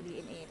เซลล์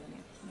DNA ตัวเ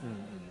นี้ย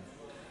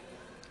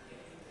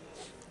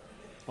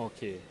โอเ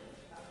ค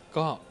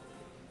ก็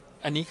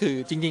อันนี้คือ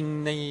จริง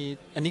ๆใน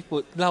อันนี้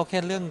เล่าแค่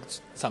เรื่อง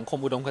สังคม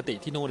อุดมคติ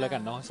ที่นู่นแล้วกั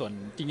นเนาะส่วน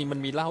จริงๆมัน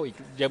มีเล่าอีก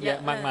เยอะแยะ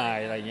มากมาย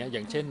อะไรเงี้ยอ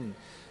ย่างเช่น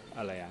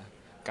อะไร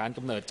การก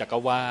ำเนิดจักร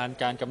วาล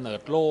การกำเนิ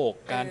ดโลก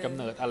การกำ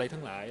เนิดอะไรทั้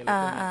งหลายอะไร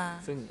พวกนี้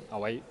ซึ่งเอา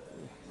ไว้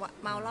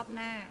เมารอบห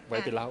น้าไว้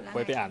ไปเล่าไ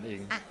ว้ไปอ่านเอ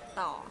ง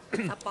ต่อ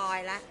สปอย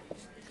ละ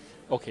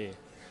โอเค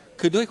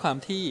คือด้วยความ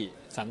ที่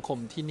สังคม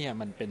ที่เนี่ย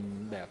มันเป็น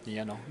แบบนี้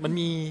เนาะมัน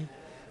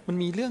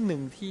มีเรื่องหนึ่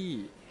งที่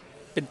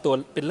เป็นตัว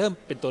เริ่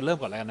ม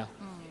ก่อนแล้วกันเนาะ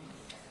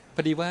พ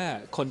อดีว่า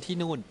คนที่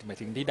นู่นหมาย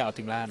ถึงที่ดาว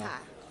ถึงล่าเนาะ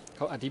เข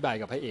าอธิบาย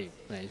กับพระเอก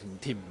หมายถึง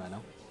ทิมมาเนา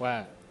ะว่า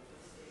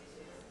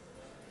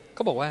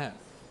ก็บอกว่า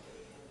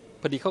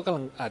พอดีเขากำ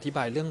ลังอธิบ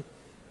ายเรื่อง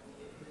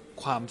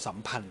ความสัม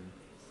พันธ์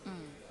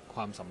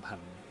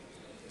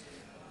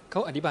เข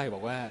าอธิบายบ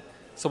อกว่า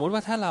สมมติว่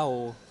าถ้าเรา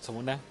สมม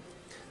ตินะ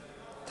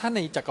ถ้าใน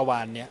จักรวา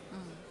ลเนี้ย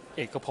เ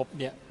อกภพ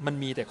เนี่ยมัน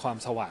มีแต่ความ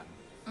สว่าง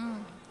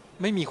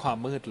ไม่มีความ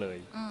มืดเลย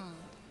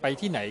ไป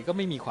ที่ไหนก็ไ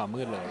ม่มีความ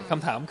มืดเลยค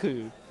ำถามคือ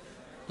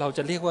เราจ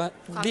ะเรียก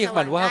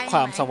มันว่าคว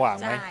ามสว่าง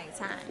ไหม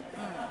ใช่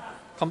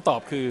คำตอบ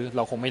คือเร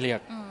าคงไม่เรีย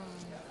ก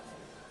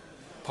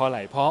เพราะอะไร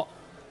เพราะ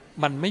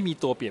มันไม่มี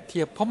ตัวเปรียบเที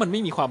ยบเพราะมันไ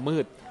ม่มีความมื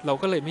ดเรา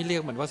ก็เลยไม่เรีย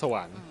กมันว่าส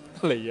ว่าง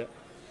อะไรเงี้ย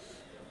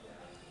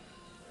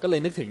ก็เลย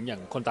นึกถึงอย่า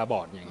งคนตาบ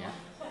อดอย่างเงี้ย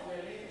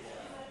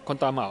คน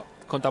ตา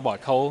บอด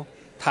เขา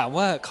ถาม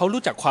ว่าเขา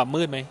รู้จักความ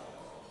มืดไหม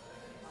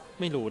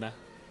ไม่รู้นะ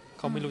เ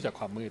ขาไม่รู้จัก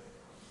ความมืด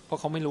เพราะ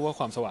เขาไม่รู้ว่า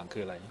ความสว่างคื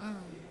ออะไร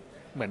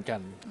เหมือนกัน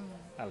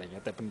อะไรเ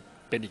งี้ยแต่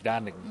เป็นอีกด้า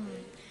นหนึ่ง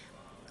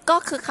ก็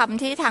คือค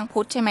ำที่ทางพุ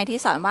ทธใช่ไหมที่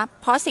สอนว่า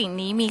เพราะสิ่ง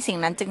นี้มีสิ่ง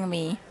นั้นจึง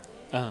มี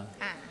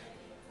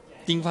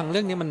จริงฟังเ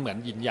รื่องนี้มันเหมือน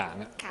หยินหยาง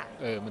อ่ะ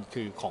มัน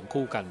คือของ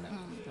คู่กันนะ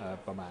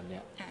ประมาณเนี้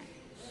ย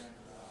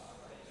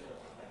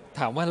ถ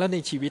ามว่าแล้วใน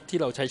ชีวิตที่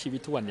เราใช้ชีวิต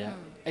ทุกวันเนี้ย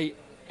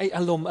ไออ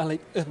ารมณ์อะไร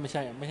ไม่ใ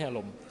ช่อาร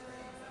มณ์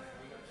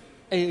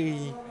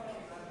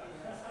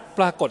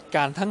ปรากฏก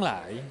ารณ์ทั้งหล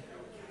าย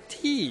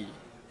ที่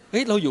เ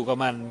ฮ้ยเราอยู่กับ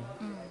มัน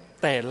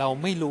แต่เรา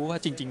ไม่รู้ว่า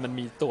จริงๆมัน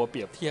มีตัวเป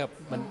รียบเทียบ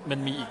มัน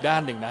มีอีกด้า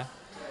นหนึ่งนะ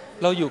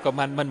เราอยู่กับ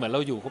มันเหมือนเร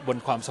าอยู่บน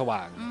ความสว่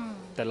าง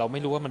แต่เราไม่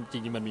รู้ว่ามันจ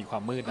ริงๆมันมีควา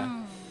มมืดนะ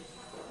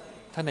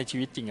ถ้าในชี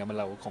วิตจริงอะ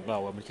ของเรา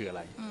มันคืออะไ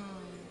ร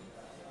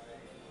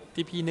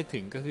ที่พี่นึกถึ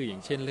งก็คืออย่า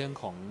งเช่นเรื่อง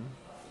ของ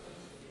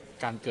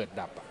การเกิด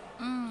ดับ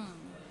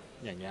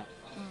อย่างเงี้ย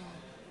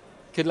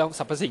คือเราส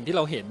รรพสิ่งที่เ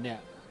ราเห็นเนี่ย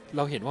เ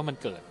ราเห็นว่ามัน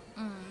เกิด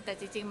แต่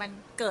จริงๆมัน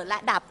เกิดและ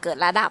ดับ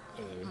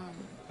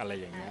อะไร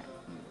อย่างเงี้ย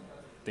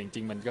แต่จ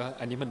ริงๆมันก็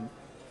อันนี้มัน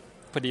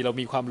พอดีเรา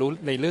มีความรู้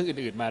ในเรื่อง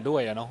อื่นๆมาด้ว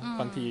ยอะเนาะ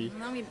บางที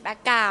ต้องมีแบ็ค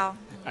กราวด์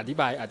อธิ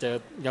บายอาจจะ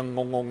ยัง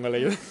งงๆอะไร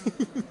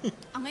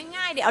เอา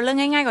ง่ายๆเดี๋ยวเอาเรื่อง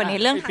ง่ายๆกว่านี้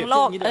เรื่องทางโล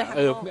กเ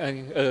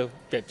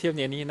ปรียบเทียบเ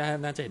นี้ยนี่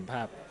น่าจะเห็นภ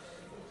าพ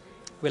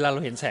เวลาเรา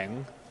เห็นแสง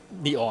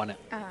นีออนอ่ะ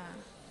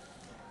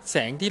แส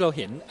งที่เราเ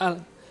ห็น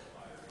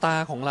ตา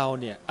ของเรา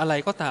เนี่ยอะไร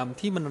ก็ตาม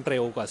ที่มันเร็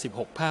วกว่า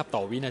16ภาพต่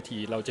อวินาที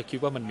เราจะคิด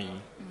ว่ามันมี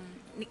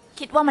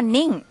คิดว่ามัน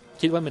นิ่ง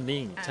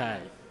ใช่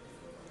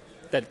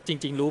แต่จ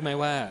ริงๆรู้ไหม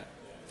ว่า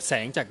แส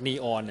งจากนี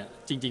ออนเนี่ย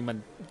จริงๆมัน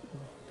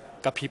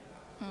กระพริบ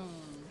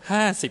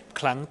50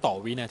ครั้งต่อ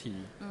วินาที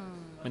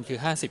มันคือ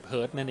50เ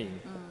ฮิร์ตซ์นั่นเอง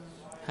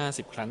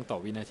50ครั้งต่อ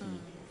วินาที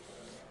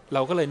เร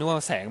าก็เลยนึกว่า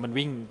แสงมัน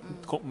วิ่ง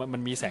มั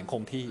นมีแสงค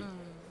งที่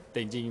แต่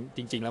จ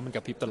ริงแล้วมันกร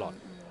ะพริบตลอด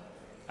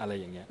อะไร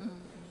อย่างเงี้ย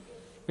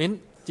เพราะฉะนั้น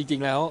จริ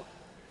งๆแล้ว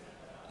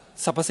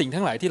สรรพสิ่ง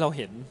ทั้งหลายที่เราเ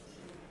ห็น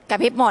กระ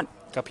พริบห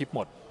ม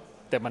ด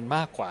แต่มันม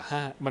ากก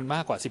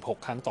ว่า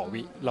16ครั้งต่อ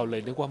วิเราเล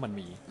ยนึกว่ามัน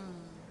มี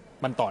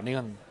มันต่อเนื่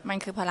องมัน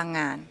คือพลังง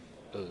าน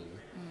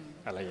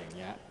อะไรอย่างเ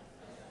งี้ย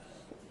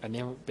อัน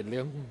นี้เป็นเ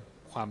รื่อง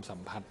ความสั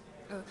มพันธ์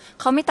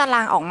เขามีตาร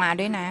างออกมา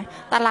ด้วยนะ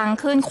ตาราง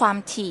ขึ้นความ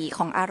ถี่ข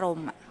องอารม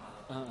ณ์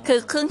คือ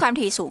ขึ้นความ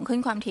ถี่สูงขึ้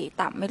นความถี่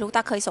ต่ำไม่รู้ต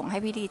าเคยส่งให้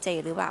พี่ดีเจ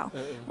หรือเปล่า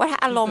ว่าถ้า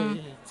อารมณ์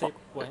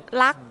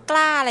รักก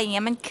ล้าอะไรเ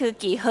งี้ยมันคือ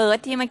กี่เฮิร์ต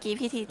ที่เมื่อกี้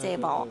พี่ดีเจ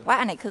บอกว่า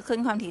อันไหนคือขึ้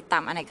นความถี่ต่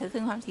ำอันไหนคือ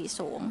ขึ้นความถี่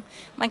สูง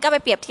มันก็ไป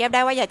เปรียบเทียบไ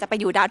ด้ว่าอยากจะไป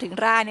อยู่ดาวถึง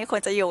ราเนี่ยคว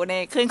รจะอยู่ใน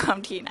ขึ้นความ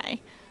ถี่ไหน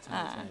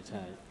ใ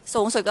ช่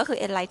สูงสุดก็คื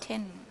อ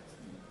enlighten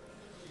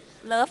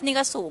love นี่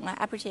ก็สูงนะ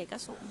appreciate ก็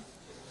สูง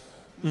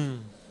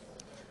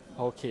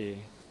โอเค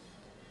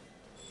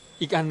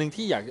อีกอันหนึ่ง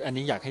ที่อัน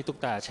นี้อยากให้ตุ๊ก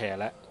ตาแชร์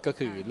แล้วก็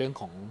คือเรื่อง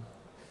ของ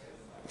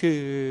คื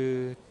อ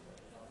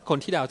คน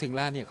ที่ดาวถึง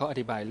ล่าเนี่ยเขาอ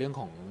ธิบายเรื่อง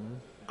ของ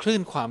คลื่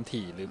นความ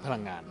ถี่หรือพลั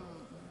งงาน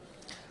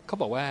เขา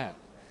บอกว่า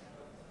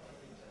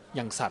อ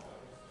ย่างสัตว์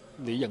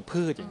หรืออย่าง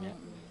พืชอย่างเงี้ย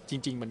จ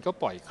ริงๆมันก็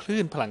ปล่อยคลื่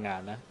นพลังงา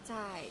นนะใ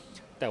ช่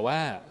แต่ว่า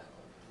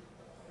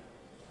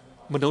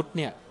มนุษย์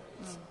เนี่ย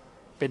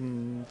เป็น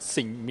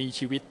สิ่งมี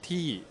ชีวิต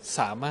ที่ส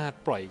ามารถ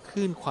ปล่อยค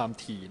ลื่นความ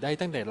ถี่ได้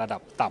ตั้งแต่ระดั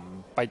บต่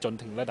ำไปจน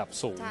ถึงระดับ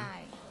สูง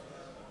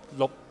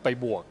ลบไป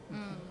บวก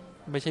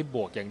ไม่ใช่บ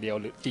วกอย่างเดียว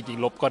หรือจริง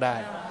ๆลบก็ได้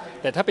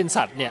แต่ถ้าเป็น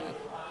สัตว์เนี่ย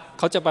เ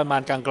ขาจะประมา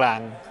ณกลาง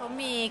ๆเขา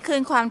มีคลื่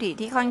นความถี่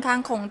ที่ค่อนข้าง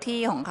คงที่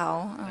ของเขา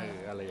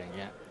อะไรอย่างเ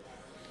งี้ย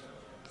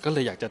ก็เล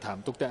ยอยากจะถาม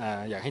ตุ๊กตา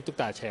อยากให้ตุ๊ก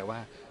ตาแชร์ว่า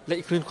และ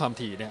คลื่นความ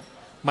ถี่เนี่ย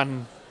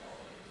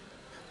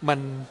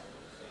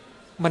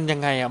มันยั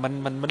งไงอ่ะ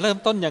มันเริ่ม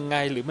ต้นยังไง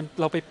หรือมัน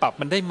เราไปปรับ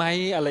มันได้ไหม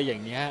อะไรอย่า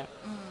งเงี้ย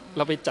เ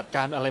ราไปจัดก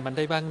ารอะไรมันไ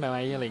ด้บ้างไหม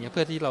อะไรเงี้ยเ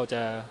พื่อที่เราจ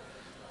ะ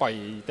ปล่อย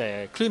แต่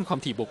คลื่นความ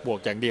ถี่บวก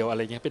ๆอย่างเดียวอะไร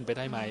เงี้ยเป็นไปไ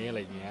ด้ไหมอะไร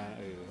เงี้ย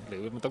หรื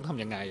อมันต้องท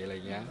ำยังไงอะไร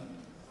เงี้ย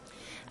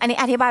อันนี้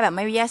อธิบายแบบไ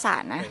ม่วิทยาศาส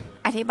ตร์นะ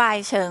อธิบาย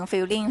เชิงฟี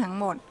ลลิ่งทั้ง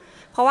หมด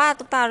เพราะว่า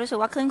ตุ๊กตารู้สึก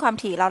ว่าคลื่นความ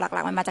ถี่เราห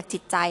ลักๆมันมาจากจิ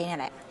ตใจเนี่ย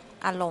แหละ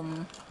อารมณ์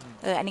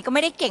อันนี้ก็ไ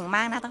ม่ได้เก่งม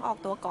ากนะต้องออก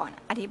ตัวก่อน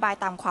อธิบาย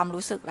ตามความ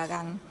รู้สึกแล้ว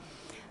กัน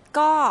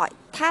ก็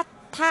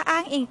ถ้าอ้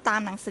างอิงตา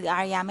มหนังสืออา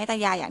รยเมต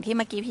ยาอย่างที่เ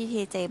มื่อกี้พี่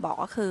ทีเจบอก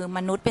ก็คือม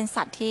นุษย์เป็น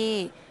สัตว์ที่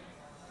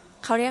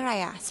เขาเรียกอะไร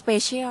อะสเป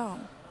เชียล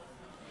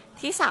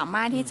ที่สาม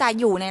ารถที่จะ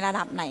อยู่ในระ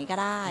ดับไหนก็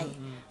ได้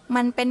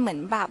มันเป็นเหมือน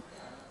แบบ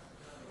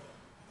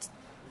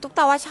ตุ๊กต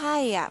าว่าใช่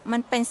อ่ะมั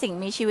นเป็นสิ่ง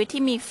มีชีวิต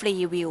ที่มีฟรี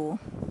วิว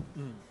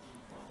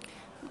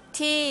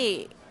ที่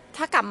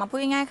ถ้ากลับมาพูด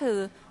ง่ายๆคือ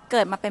เ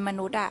กิดมาเป็นม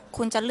นุษย์อ่ะ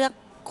คุณ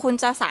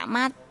จะสาม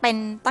ารถเป็น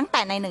ตั้งแ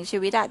ต่ในหนึ่งชี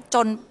วิตอ่ะ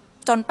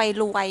จนไป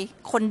รวย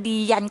คนดี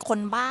ยันค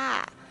นบ้า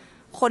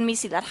คนมี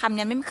ศีลธรรมเ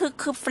นี่ยไม่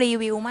คือฟรี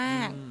วิวมา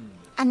ก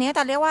อันนี้แ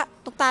ต่เรียกว่า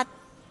ตุ๊กตา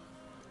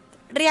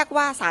เรียก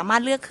ว่าสามาร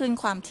ถเลือกขึ้น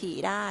ความถี่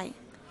ได้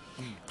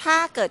ถ้า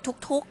เกิด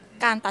ทุก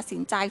ๆการตัดสิ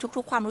นใจ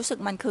ทุกๆความรู้สึก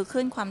มันคือค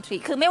ลื่นความถี่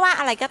คือไม่ว่า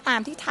อะไรก็ตาม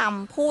ที่ท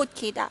ำพูด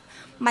คิดอ่ะ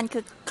มันคื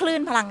อคลื่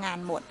นพลังงาน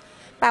หมด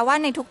แปลว่า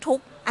ในทุก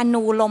ๆอ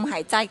นูลมหา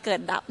ยใจเกิ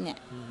ดดับเนี่ย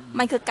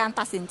มันคือการ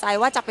ตัดสินใจ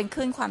ว่าจะเป็นค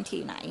ลื่นความ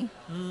ถี่ไหน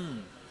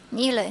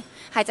นี่เลย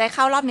หายใจเ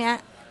ข้ารอบเนี้ย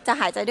จะ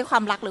หายใจด้วยควา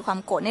มรักหรือความ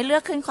โกรธในเลื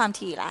อกขึ้นความ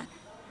ถี่ละ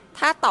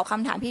ถ้าตอบค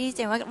ำถามพี่เจ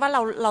มว่าเ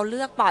ราเ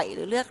ลือกปล่อยห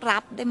รือเลือกรั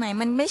บได้ไหม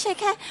มันไม่ใช่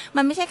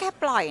แค่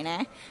ปล่อยนะ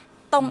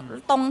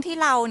ตรงที่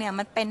เราเนี่ย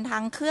มันเป็นทั้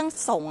งเครื่อง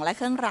ส่งและเ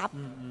ครื่องรับ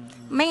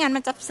ไม่งั้น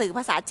มันจะสื่อภ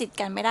าษาจิต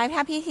กันไม่ได้ถ้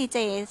าพี่ทีเจ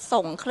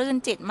ส่งคลื่น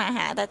จิตมาห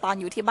าแต่ตอน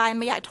อยู่ที่บ้าน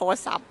ไม่อยากโทร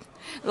ศัพท์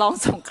ลอง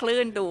ส่งคลื่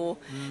นดู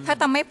ถ้า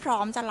แต่ไม่พร้อ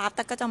มจะรับแ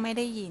ต่ก็จะไม่ไ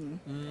ด้ยิน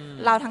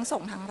เราทั้งส่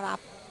งทั้งรับ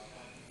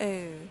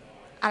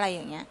อะไรอ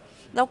ย่างเงี้ย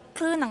แล้วค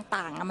ลื่น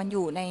ต่างๆมันอ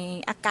ยู่ใน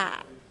อากา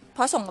ศเพ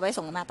ราะส่งไป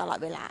ส่งมาตลอด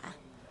เวลา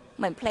เ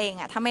หมือนเพลง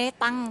อ่ะถ้าไม่ได้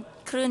ตั้ง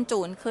คลื่นจู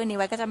นคลื่นนี้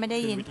ไว้ก็จะไม่ได้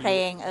ยินเพล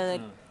ง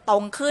ตร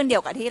งคลื่นเดีย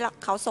วกับที่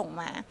เขาส่ง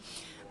มา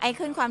ไอ้ค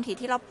ลื่นความถี่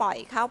ที่เราปล่อย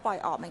เข้าปล่อย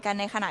ออกเหมือนกัน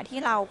ในขณะที่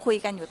เราคุย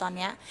กันอยู่ตอน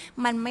นี้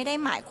มันไม่ได้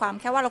หมายความ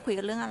แค่ว่าเราคุย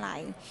กันเรื่องอะไร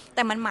แ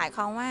ต่มันหมายค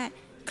วามว่า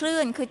คลื่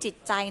นคือจิต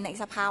ใจใน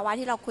สภาวะ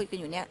ที่เราคุยกัน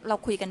อยู่เนี่ยเรา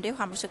คุยกันด้วยค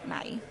วามรู้สึกไหน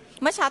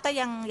เมื่อเช้าแต่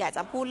ยังอยากจ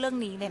ะพูดเรื่อง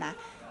นี้เลยนะ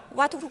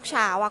ว่าทุกๆเ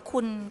ช้าว่า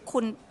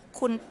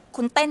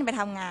คุณเต้นไป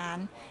ทำงาน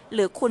ห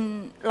รือคุณ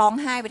ร้อง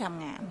ไห้ไปท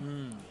ำงาน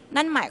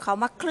นั่นหมายความ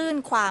ว่าคลื่น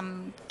ความ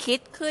คิด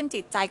คลื่น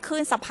จิตใจคลื่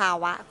นสภา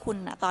วะคุณ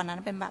นะตอนนั้น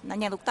เป็นแบบนั้น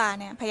อย่างลูกตา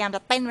เนี่ยพยายามจ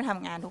ะเต้นไปท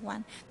ำงานทุกวัน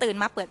ตื่น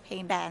มาเปิดเพล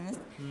งแดนซ์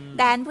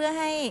เพื่อ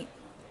ให้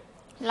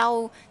เรา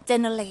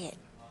generate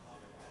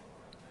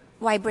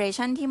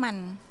vibration ที่มัน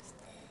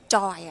จ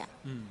อยอ่ะ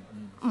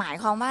หมาย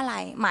ความว่าอะไร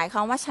หมายคว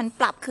ามว่าฉัน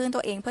ปรับคลื่นตั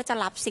วเองเพื่อจะ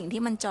รับสิ่ง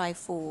ที่มันจอย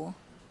ฟูล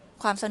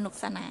ความสนุก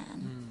สนาน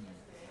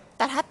แ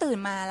ต่ถ้าตื่น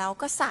มาแล้ว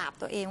ก็สาบ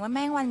ตัวเองว่าแ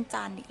ม่งวัน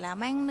จันทร์อีกแล้ว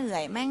แม่งเหนื่อ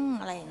ยแม่ง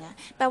อะไรอย่างเงี้ย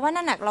แปลว่า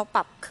นั่นแหละเราป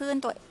รับคลื่น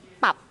ตัว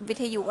ปรับวิ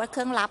ทยุและเค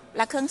รื่องรับแ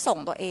ละเครื่องส่ง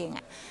ตัวเอง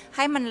อ่ะใ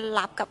ห้มัน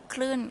รับกับค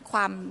ลื่นคว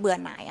ามเบื่อ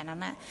หน่ายอันนั้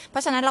นน่ะเพรา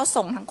ะฉะนั้นเรา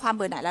ส่งทั้งความเ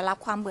บื่อหน่ายและรับ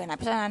ความเบื่อหน่ายเ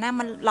พราะฉะนั้น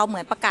มันเราเหมื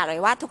อนประกาศเล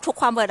ยว่าทุก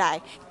ๆความเบื่อหน่าย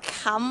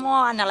คัมอ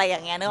อนอะไรอย่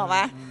างเงี้ยนึกออกป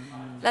ะ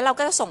แล้วเรา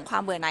ก็จะส่งควา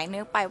มเบื่อหน่ายนึ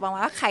กไปว่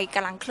าใครก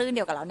ำลังคลื่นเ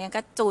ดียวกับเราเนี่ย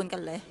ก็จูนกั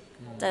นเลย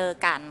เจอ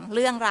กันเ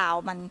รื่องราว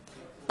มัน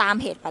ตาม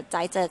เหตุปัจ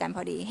จัยเจอกันพ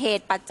อดีเห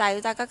ตุปัจจัย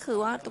ก็คือ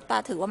ว่าตุ๊กตา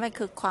ถือว่ามัน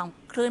คือความ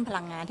คลื่นพ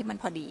ลังงานที่มัน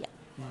พอดีอ่ะ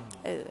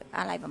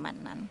อะไรประมาณ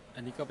นั้นอั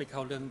นนี้ก็ไปเข้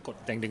าเรื่องกฎ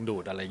แรงดึงดู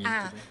ดอะไรอย่างงี้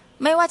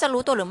ไม่ว่าจะ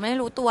รู้ตัวหรือไม่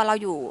รู้ตัวเรา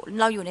อ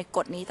ยู่ในก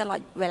ฎนี้ตลอด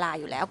เวลา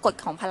อยู่แล้วกฎ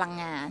ของพลัง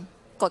งาน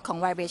กฎของ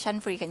vibration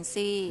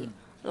frequency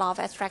law of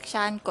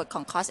attraction กฎข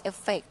อง cause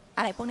effect อ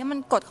ะไรพวกนี้มัน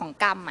กฎของ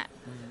กรรมอ่ะ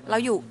เรา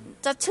อยู่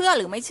จะเชื่อห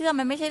รือไม่เชื่อ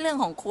มันไม่ใช่เรื่อง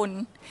ของคุณ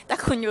แต่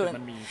คุณอ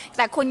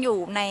ยู่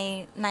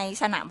ใน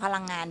สนามพลั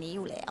งงานนี้อ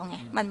ยู่แล้วไง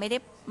มันไม่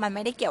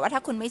ได้เกี่ยวว่าถ้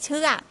าคุณไม่เ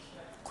ชื่อ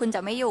คุณจ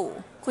ะไม่อยู่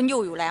คุณอ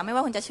ยู่แล้วไม่ว่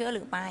าคุณจะเชื่อห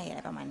รือไม่อะไ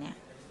รประมาณเนี้ย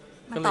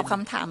มันตอบค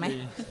ำถามไหม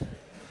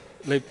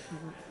เลย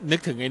นึก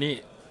ถึงไอ้นี่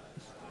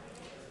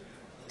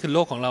คือโล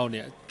กของเราเ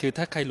นี่ยคือ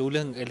ถ้าใครรู้เ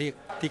รื่องไอ้เรียก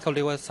ที่เขาเ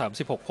รียกว่า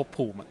36ภพ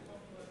ภูมิอ่ะ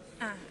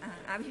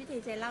พี่ที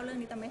เจเล่าเรื่อง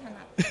นี้แต่ไม่ถ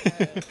นัด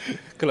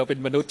คือเราเป็น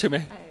มนุษย์ใช่ไหม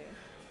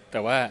แต่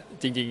ว่า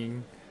จริง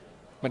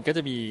ๆมันก็จ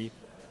ะมี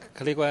เข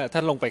าเรียกว่าถ้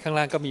าลงไปข้าง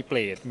ล่างก็มีเปร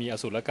ตมีอ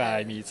สุรกาย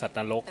มีสัตว์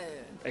นรก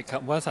ไอ้ค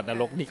ำว่าสัตว์น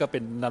รกนี่ก็เป็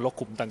นนรก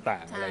ขุมต่า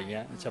งๆอะไรเ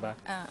งี้ยใช่ปะ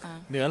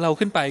เหนือเรา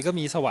ขึ้นไปก็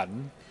มีสวรร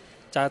ค์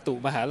จาตุ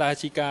มหารา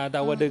ชิกาด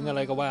าวดึงอะไร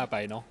ก็ว่าไป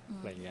เนาะ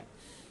อะไรเงี้ย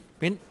เพร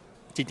าะฉะนั้น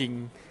จริง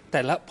ๆแ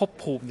ต่ละภพ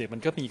ภูมิเนี่ยมั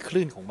นก็มีค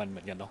ลื่นของมันเห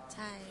มือนกันเนาะใ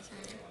ช่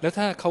แล้ว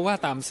ถ้าเขาว่า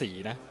ตามสี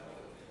นะ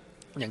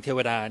อย่างเทว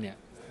ดาเนี่ย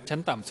ชั้น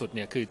ต่ำสุดเ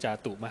นี่ยคือจา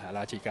ตุมหาร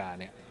าชิกา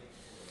เนี่ย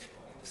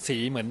สี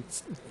เหมือน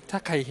ถ้า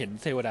ใครเห็น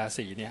เทวดา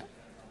สีเนี่ย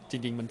จ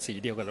ริงๆมันสี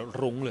เดียวกับ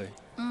รุ้งเลย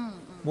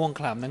ม่วง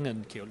คลามน้ำเงิน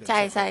เขียวเหลืองใ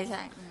ช่เพ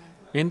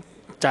ราะฉะนั้น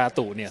จา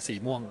ตุเนี่ยสี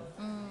ม่วง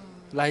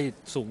ไล่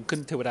สูงขึ้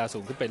นเทวดาสู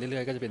งขึ้นไปเรื่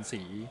อยๆก็จะเป็น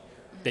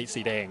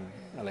สีแดง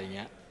อะไรเ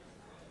งี้ย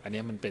อัน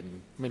นี้มันเป็น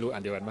ไม่รู้อ่า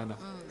นเดียวกันบ้างเนาะ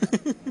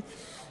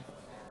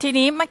ที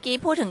นี้เมื่อกี้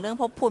พูดถึงเรื่อง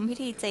ภพภูมิพิ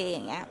ธีเจอ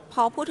ย่างเงี้ยพ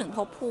อพูดถึงภ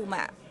พภูมิ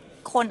อ่ะ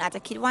คนอาจจ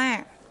ะคิดว่า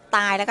ต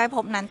ายแล้วก็ไปภ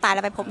พนั้นตายแ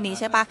ล้วไปภพนี้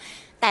ใช่ปะ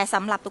แต่ส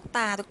ำหรับตุ๊กต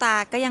า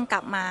ก็ยังก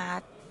ลับมา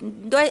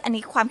ด้วยอัน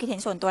นี้ความคิดเห็น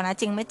ส่วนตัวนะ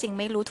จริงไม่จริง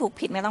ไม่รู้ถูก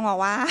ผิดไม่ต้องมา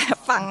ว่า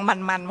ฟัง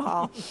มันพอ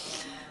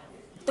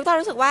ตุ๊กตา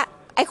รู้สึกว่า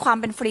ไอความ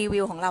เป็นฟรี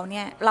วิวของเราเ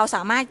นี่ยเราส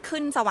ามารถ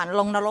ขึ้นสวรรค์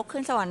ลงนรก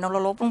ขึ้นสวรรค์ลงน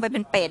รกลงไปเป็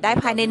นเปรตได้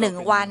ภายใน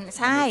1 วัน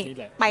ใช่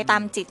ไปตา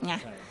มจิตไง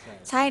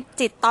ใช่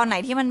จิตตอนไหน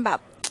ที่มันแบบ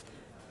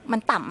มัน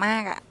ต่ำมา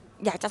กอ่ะ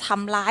อยากจะท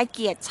ำร้ายเก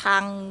ลียดชั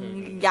ง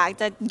อยาก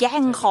จะแย่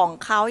งของ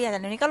เขาอย่าง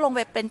นี้ก็ลงไป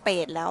เป็นเปร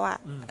ตแล้วอ่ะ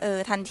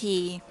ทันที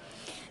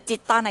จิต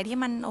ตอนไหนที่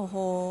มันโอ้โห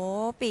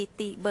ปี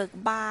ติเบิก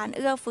บานเ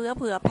อื้อเฟื้อ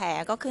เผื่อแผ่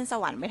ก็ขึ้นส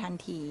วรรค์ไปทัน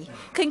ที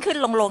ขึ้น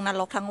ลงน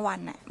รกทั้งวัน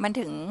น่ะมัน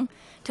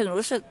ถึง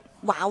รู้สึก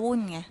ว้าวุ่น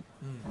ไง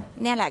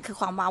เนี่ยแหละคือ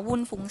ความว้าวุ่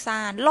นฟุ้งซ่า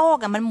นโลก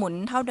อะมันหมุน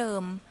เท่าเดิ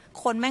ม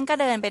คนแม่งก็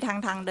เดินไปท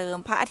างเดิม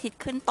พระอาทิต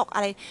ย์ขึ้นตกอ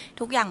ะไร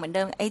ทุกอย่างเหมือนเ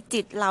ดิมไอ้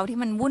จิตเราที่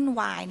มันวุ่น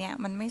วายเนี่ย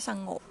มันไม่ส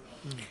งบ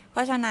เพร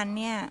าะฉะนั้น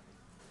เนี่ย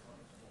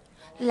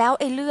แล้ว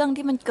ไอ้เรื่อง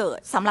ที่มันเกิด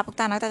สำหรับตุ๊ก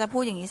ตานักจะพู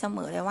ดอย่างนี้เสม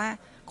อเลยว่า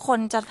คน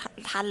จะ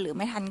ทันหรือไ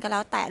ม่ทันก็แล้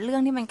วแต่เรื่อ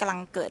งที่มันกำลั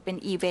งเกิดเป็น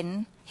อีเวน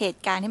ต์เห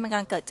ตุการณ์ที่มันกำ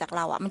ลังเกิดจากเ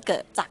ราอ่ะมันเกิ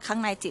ดจากข้าง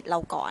ในจิตเรา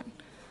ก่อน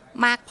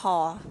มากพอ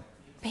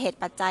เหตุ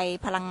ปัจจัย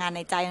พลังงานใ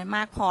นใจมันม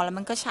ากพอแล้ว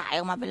มันก็ฉาย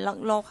ออกมาเป็น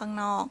โลกข้าง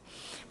นอก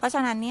เพราะฉ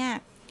ะนั้นเนี่ย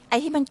ไอ้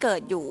ที่มันเกิ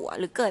ดอยู่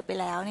หรือเกิดไป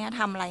แล้วเนี่ย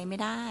ทำอะไรไม่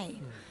ได้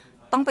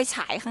ต้องไปฉ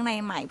ายข้างใน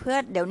ใหม่เพื่อ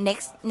เดี๋ยว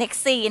next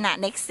scene น่ะ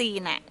next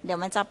scene น่ะเดี๋ยว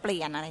มันจะเปลี่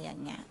ยนอะไรอย่า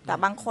งเงี้ยแต่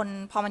บางคน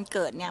พอมันเ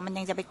กิดเนี่ยมัน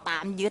ยังจะไปตา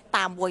มยึดต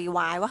ามโวยว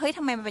ายว่าเฮ้ยท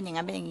ำไมมันเป็นอย่าง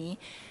นั้นเป็นอย่างนี้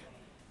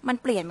มัน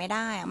เปลี่ยนไม่ไ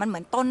ด้อะมันเหมื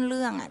อนต้นเ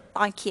รื่องอะต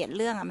อนเขียนเ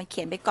รื่องอะมันเ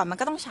ขียนไปก่อนมัน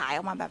ก็ต้องฉายอ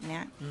อกมาแบบเนี้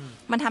ย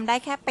มันทำได้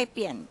แค่ไปเป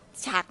ลี่ยน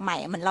ฉากใหม่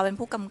เหมือนเราเป็น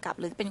ผู้กำกับ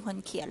หรือเป็นคน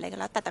เขียนอะไรก็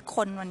แล้วแต่ค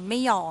นมันไม่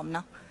ยอมเน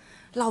าะ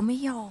เราไม่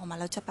ยอมอะ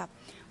เราจะแบบ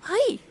เ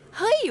ฮ้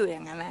ยอยู่อย่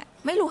างนั้นแหละ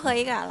ไม่รู้เฮ้ย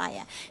กับอะไร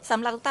อะส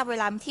ำหรับตุ๊กตาเว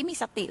ลาที่มี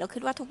สติเราคิ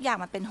ดว่าทุกอย่าง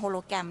มันเป็นโฮโล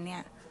แกรมเนี่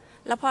ย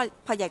แล้ว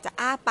พออยากจะ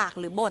อ้าปาก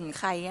หรือบ่น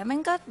ใครแม่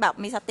งก็แบบ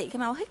มีสติขึ้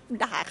นมาว่าเฮ้ย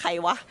ด่าใคร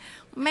วะ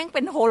แม่งเ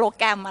ป็นโฮโล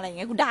แกรมอะไรอย่างเ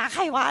งี้ยกูด่าใค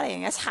รวะอะไรอย่า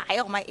งเงี้ยฉาย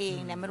ออกมาเอง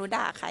เนี่ยไม่รู้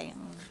ด่าใคร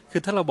คื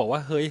อถ้าเราบอกว่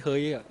าเฮ้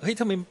ย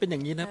ทำไมมันเป็นอย่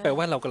างนี้นะแปล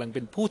ว่าเรากำลังเ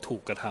ป็นผู้ถู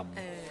กกระท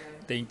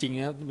ำแต่จริงๆ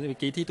นะเมื่อ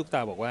กี้ที่ตุ๊กต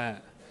าบอกว่า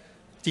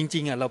จริ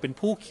งๆอ่ะเราเป็น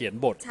ผู้เขียน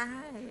บทใช่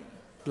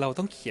เรา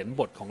ต้องเขียน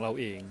บทของเรา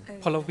เอง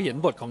พอเราเขียน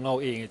บทของเรา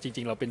เองจ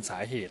ริงๆเราเป็นสา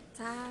เหตุ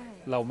ใช่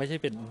เราไม่ใช่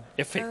เป็นเ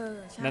อฟเฟกต์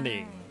นั่นเอ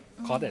ง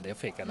คอสแอนด์เอฟ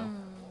เฟกต์กันเนาะ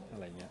อะ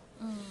ไรเงี้ย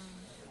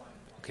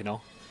โอเคเนาะ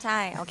ใช่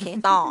โอเค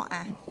ต่ออ่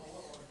ะ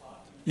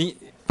นี่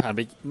ผ่านไป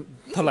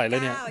เท่าไหร่แล้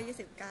วเนี่ย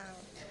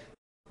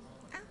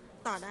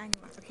29ต่อได้นี่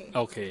หว่าโ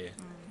อเค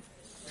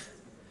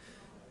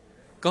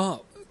ก็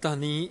ตอน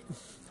นี้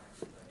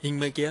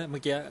เมื่อ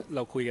กี้เร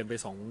าคุยกันไป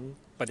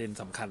2ประเด็น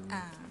สำคัญ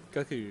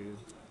ก็คือ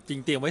จริง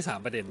เตรียมไว้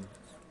3ประเด็น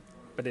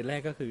แร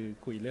กก็คือ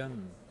คุยเรื่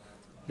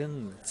อง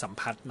สัม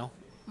ผัสเนาะ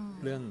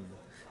เรื่อง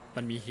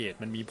มันมีเหตุ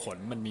มันมีผล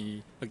มันมี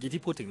เมื่อกี้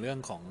ที่พูดถึงเรื่อง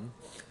ของ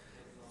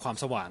ความ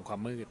สว่างควา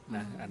มมืดน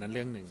ะอันนั้นเ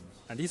รื่องหนึ่ง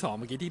อันที่สอง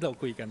เมื่อกี้ที่เรา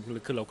คุยกัน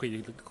คือเราคุย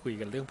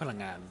กันเรื่องพลัง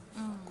งาน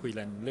คุย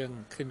กันเรื่อง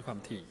ขึ้นความ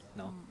ถี่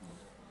เนาะ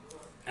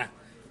อ่ะ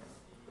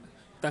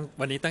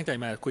วันนี้ตั้งใจ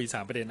มาคุย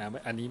3ประเด็นนะ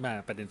อันนี้มา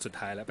ประเด็นสุด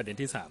ท้ายแล้วประเด็น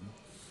ที่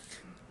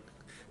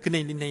3คือใ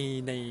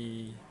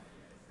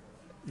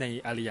น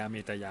อาริยเม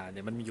ตายาเ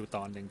นี่ยมันมีอยู่ต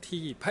อนหนึ่ง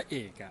ที่พระเอ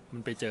กอ่ะมั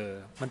นไปเจอ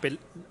มันเป็น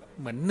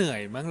เหมือนเหนื่อ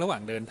ยมั้งระหว่า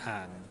งเดินทา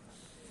ง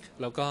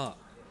แล้วก็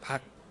พั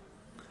ก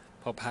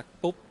พอพัก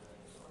ปุ๊บ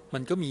มั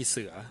นก็มีเ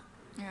สือ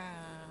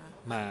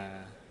มา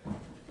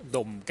ด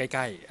มใก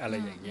ล้ๆอะไร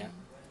อย่างเงี้ย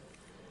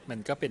มัน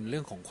ก็เป็นเรื่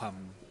องของความ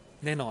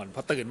แน่นอนพ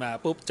อตื่นมา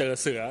ปุ๊บเจอ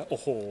เสือโอ้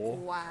โห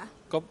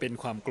ก็เป็น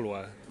ความกลัว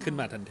ขึ้น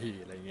มาทันที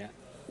อะไรเงี้ย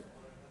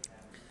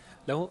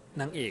แล้ว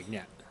นางเอกเ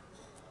นี่ย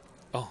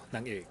น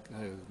างเอก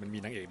มันมี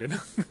นางเอกด้วยน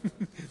ะ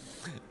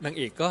นางเ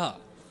อกก็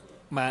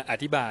มาอ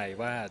ธิบาย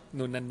ว่า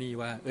นู่นนั่นนี่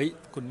ว่าเอ้ย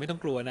คุณไม่ต้อง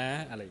กลัวนะ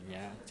อะไรเ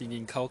งี้ยจริ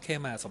งๆเขาแค่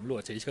มาสำรว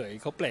จเฉย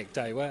ๆเขาแปลกใจ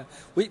ว่า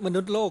วิมนุ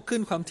ษย์โลกขึ้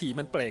นความถี่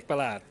มันแปลกประ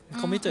หลาดเ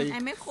ขาไม่เคยเจอ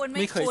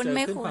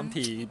ขึ้นความ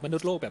ถี่มนุษ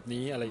ย์โลกแบบ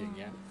นี้อะไรอย่างเ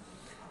งี้ย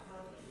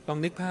ลอง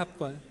นึกภาพ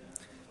ว่า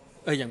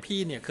อย่างพี่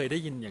เนี่ยเคยได้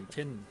ยินอย่างเ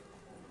ช่น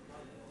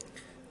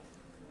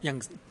อย่าง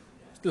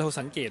เรา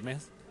สังเกตไหม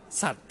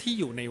สัตว์ที่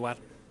อยู่ในวัด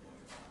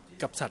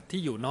กับสัตว์ที่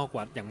อยู่นอก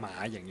วัดอย่างหมา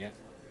อย่างเงี้ย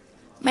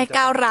ไม่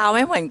ก้าวร้าวไ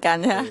ม่เหมือนกัน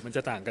ใช่ไหมมันจ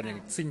ะต่างกันอย่าง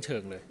สิ้นเชิ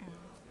งเลย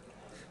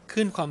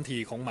ขึ้นความ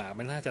ถี่ของหมา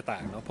มันน่าจะต่า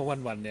งเนาะเพราะ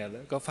วันๆเนี่ย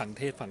ก็ฟังเ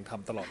ทศฟังธรร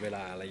มตลอดเวล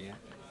าอะไรเงี้ย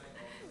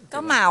ก็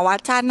หมาวัด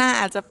ชาติหน้า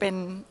อาจจะเป็น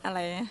อะไร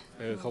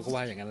เขาก็ว่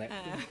าอย่างนั้นแหละ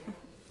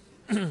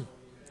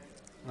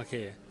โอเค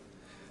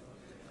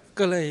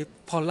ก็เลย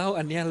พอเล่า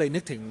อันเนี้ยเลยนึ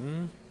กถึง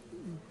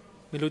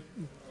ไม่รู้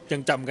ยั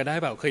งจำกันได้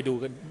เปล่าเคย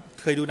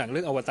ดูหนังเ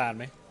รื่องอวตารไ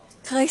หม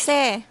เคยเ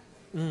ซ่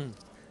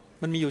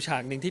มันมีอยู่ฉา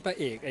กหนึ่งที่พระ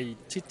เอกไอ้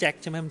ชื่อแจ็ค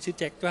ใช่ไหมมันชื่อ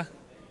แจ็คป่ะ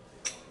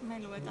ไม่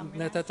รู้ว่าจำไม่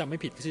ได้ถ้าจำไม่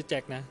ผิดก็ชื่อแจ็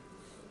คนะ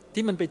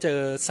ที่มันไปเจอ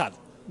สัต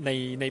ว์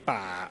ในป่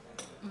า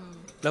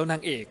แล้วนา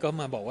งเอกก็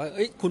มาบอกว่าเ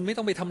อ้ยคุณไม่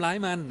ต้องไปทำร้าย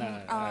มัน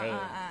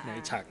ใน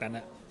ฉากนั้น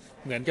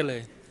เหมือนกันเล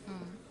ย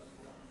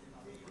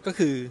ก็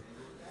คือ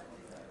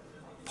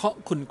เพราะ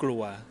คุณกลั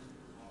ว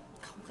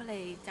เขาก็เล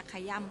ยจะข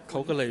ย้ำเขา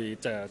ก็เลย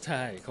จะใ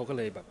ช่เขาก็เ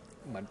ลยแบบ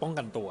เหมือนป้อง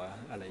กันตัว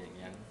อะไรอย่างเ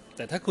งี้ยแ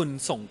ต่ถ้าคุณ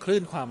ส่งคลื่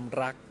นความ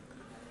รัก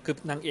คือ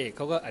นางเอกเ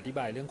ขาก็อธิบ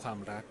ายเรื่องความ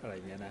รักอะไรอ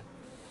ย่างเงี้ยนะ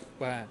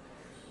ว่า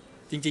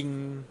จริง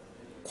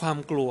ๆความ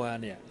กลัว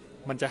เนี่ย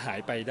มันจะหาย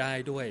ไปได้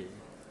ด้วย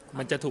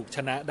มันจะถูกช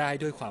นะได้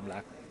ด้วยความรั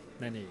ก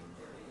นั่นเอง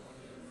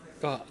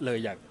ก็เลย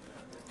อยาก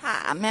ถ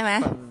ามใช่ไหม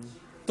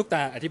ตุ๊กต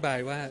าอธิบาย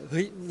ว่าเ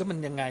ฮ้ยแล้วมัน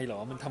ยังไงหรอ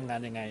มันทำงาน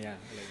ยังไง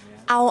อะไรเงี้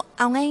ยเ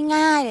อา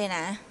ง่ายๆเลยน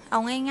ะเอา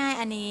ง่ายๆ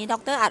อันนี้ด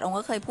ร.อัดองค์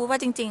ก็เคยพูดว่า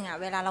จริง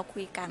ๆเวลาเราคุ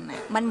ยกัน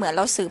มันเหมือนเ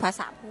ราสื่อภา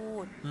ษาพู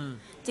ด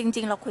จ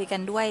ริงๆเราคุยกั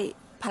นด้วย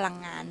พลัง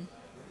งาน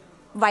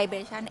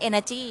vibration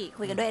energy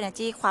คุยกันด้วย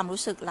energy ความ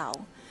รู้สึกเรา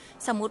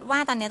สมมุติว่า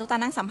ตอนนี้ตุ๊กตา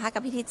นั่งสัมภาษณ์กั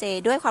บพี่ทีเจ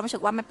ด้วยความรู้สึ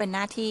กว่ามันเป็นห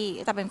น้าที่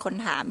แต่เป็นคน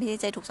ถามพี่ที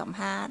เจถูกสัมภ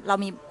าษณ์เรา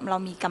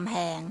มีกำแพ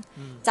ง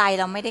ใจ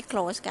เราไม่ได้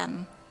close กัน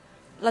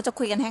เราจะ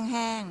คุยกันแ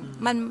ห้ง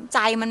ๆมันใจ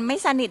มันไม่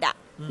สนิท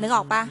นึกอ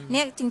อกปะเ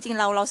นี่ยจริงๆ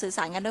เราสื่อส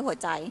ารกันด้วยหัว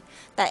ใจ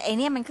แต่ไอเ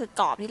นี่ยมันคือ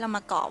กรอบที่เราม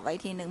ากรอบไว้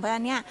ทีหนึ่งเพราะฉะ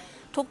นั้นเนี่ย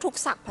ทุก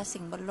ๆสรรพ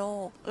สิ่งบนโล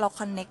กเรา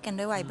connect กัน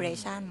ด้วย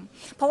vibration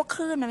เพราะว่าค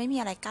ลื่นมันไม่มี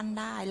อะไรกั้น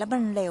ได้แล้วมั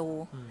นเร็ว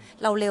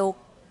เราเร็ว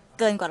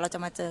เกินกว่าเราจะ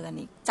มาเจอกัน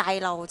อีกใจ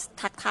เรา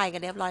ทักทายกั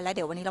นเรียบร้อยแล้วเ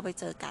ดี๋ยววันนี้เราไป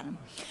เจอกัน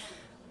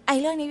ไอ้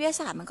เรื่องนี้วิทยา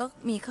ศาสตร์มันก็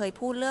มีเคย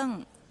พูดเรื่อง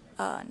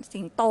สิ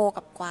งโต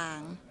กับกวาง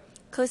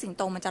คือสิงโ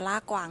ตมันจะล่า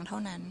กวางเท่า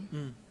นั้น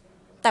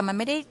แต่มัน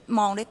ไม่ได้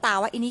มองด้วยตา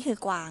ว่าอันนี้คือ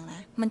กวางน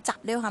ะมันจับ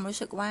ด้วยความรู้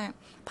สึกว่า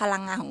พลั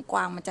งงานของกว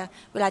างมันจะ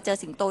เวลาเจอ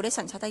สิงโตด้วย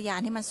สัญชาตญา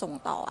ณที่มันส่ง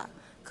ต่อ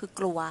คือ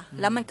กลัว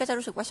แล้วมันก็จะ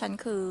รู้สึกว่าฉัน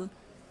คือ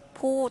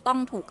ผู้ต้อง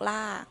ถูกล่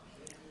า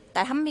แ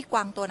ต่ถ้ามีกว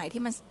างตัวไหน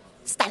ที่มัน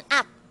stand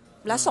up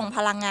แล้วส่งพ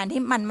ลังงาน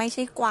ที่มันไม่ใ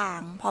ช่กวา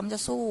งพร้อมจะ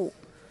สู้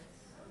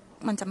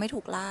มันจะไม่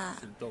ถูกล่า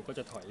สิงโตก็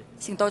จะ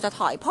ถ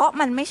อยเพราะ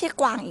มันไม่ใช่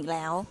กวางอีกแ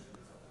ล้ว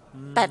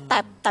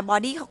แต่บอ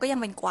ดี้เขาก็ยัง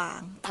เป็นกวา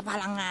งแต่พ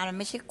ลังงานมัน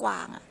ไม่ใช่กว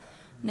าง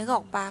นึกอ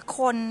อกปะค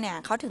นเนี่ย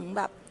เขาถึงแ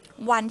บบ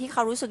วันที่เข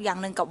ารู้สึกอย่าง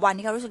หนึ่งกับวัน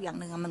ที่เขารู้สึกอย่าง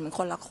หนึ่งมันเหมือน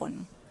คนละคน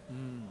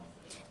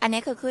อันนี้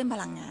คือคลื่นพ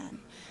ลังงาน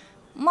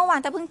เมื่อวาน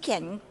ตาเพิ่งเขีย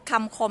นค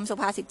ำคมสุ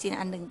ภาษิตจีน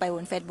อันหนึ่งไปบ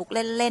น Facebook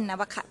เล่นๆนะ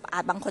ว่าอา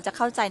จบางคนจะเ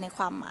ข้าใจในค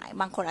วามหมาย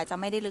บางคนอาจจะ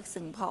ไม่ได้ลึก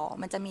ซึ้งพอ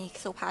มันจะมี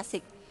สุภาษิ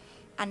ต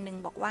อันหนึ่ง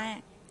บอกว่า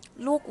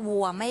ลูก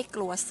วัวไม่ก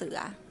ลัวเสือ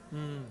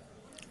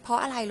เพราะ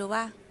อะไรรู้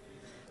ป่ะ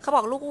เขาบ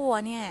อกลูกวัว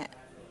เนี่ย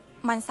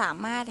มันสา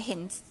มารถเห็น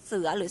เสื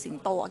อหรือสิง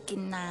โตกิ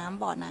นน้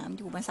ำบ่อน้ำอ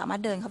ยู่มันสามาร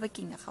ถเดินเข้าไป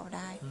กินกับเขาไ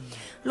ด้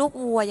ลูก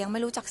วัวยังไม่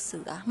รู้จักเสื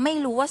อไม่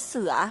รู้ว่าเ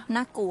สือ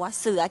น่ากลัว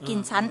เสือกิน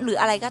ชั้นหรือ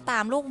อะไรก็ตา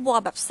มลูกวัว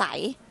แบบใส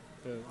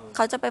เข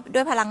าจะไปด้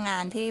วยพลังงา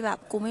นที่แบบ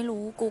กูไม่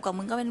รู้กูกับ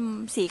มึงก็เป็น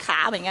สีขา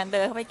เหมือนกันเ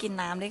ดินเข้าไปกิน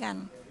น้ำด้วยกัน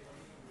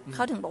เข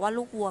าถึงบอกว่า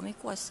ลูกวัวไม่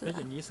กลัวเสือแล้ว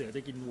อย่างนี้เสือจ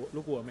ะกิน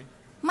ลูกวัวไหม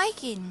ไม่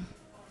กิน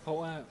เพราะ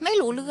ว่าไม่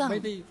รู้เรื่องไ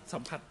ม่ได้สั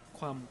มผัส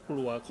ความก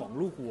ลัวของ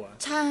ลูกวัว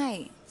ใช่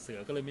เสือ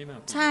ก็เลยไม่มา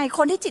ใช่ค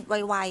นที่จิตไ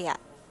ว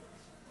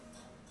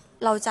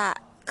เราจะ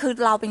คือ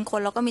เราเป็นคน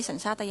เราก็มีสัญ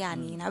ชาตญาณ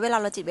นี้นะเวลา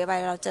เราจิตไว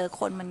เราเจอ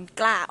คนมัน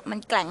กล้ามัน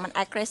แกร่งมัน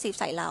aggressive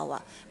ใส่เรา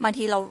บาง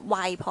ทีเราไว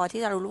พอ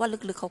ที่จะรู้ว่า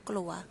ลึกๆเขาก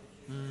ลัว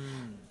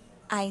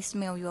I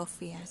smell your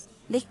fears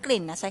ได้ก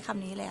ลิ่นนะใช้ค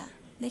ำนี้เลยอะ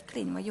ได้ก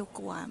ลิ่นว่าอยู่ก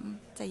ลัว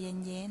ใจ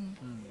เย็น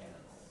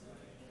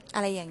ๆอ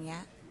ะไรอย่างเงี้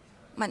ย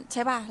มันใ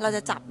ช่ป่ะเราจ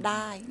ะจับไ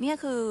ด้นี่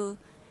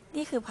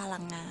คือพลั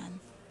งงาน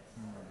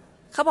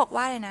เขาบอก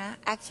ว่าเลยนะ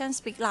action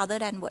speak louder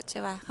than words ใ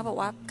ช่ป่ะเขาบอก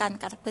ว่าการ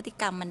กระทำพฤติ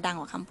กรรมมันดัง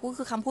กว่าคำพูด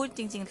คือคำพูด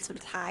จริงๆสุด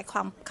ท้าย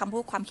คำพู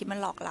ดความคิดมัน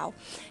หลอกเรา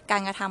กา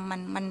รกระทำ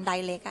มัน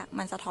direct อะ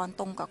มันสะท้อน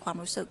ตรงกับความ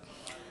รู้สึก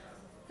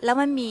แล้ว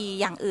มันมี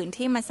อย่างอื่น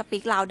ที่มัน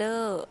speak louder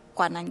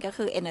กว่านั้นก็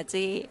คือ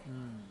energy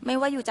ไม่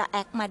ว่าอยู่จะ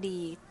act มาดี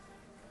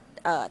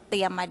เต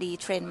รียมมาดี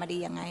เทรนมาดี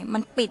ยังไงมั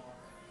นปิด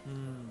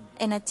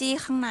energy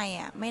ข้างใน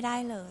อะไม่ได้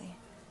เลย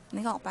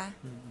นึกออกปะ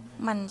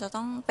มันจะ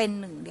ต้องเป็น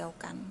หนึ่งเดียว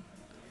กัน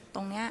ต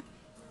รงเนี้ย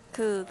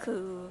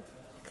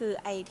คือ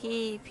ไอ้ที่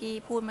พี่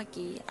พูดเมื่อ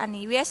กี้อัน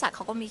นี้วิทยาศาสตร์เข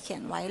าก็มีเขีย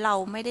นไว้เรา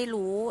ไม่ได้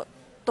รู้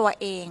ตัว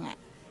เองอะ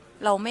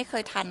เราไม่เค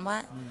ยทันว่า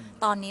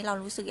ตอนนี้เรา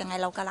รู้สึกยังไง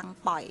เรากำลัง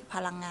ปล่อยพ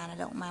ลังงานอะไ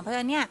รออกมาเพราะฉะ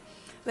นั้นเนี่ย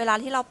เวลา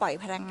ที่เราปล่อย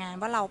พลังงาน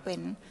ว่าเราเป็น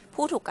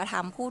ผู้ถูกกระท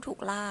ำผู้ถูก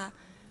ล่า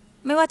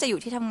ไม่ว่าจะอยู่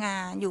ที่ทำงา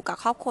นอยู่กับ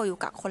ครอบครัวอยู่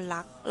กับคน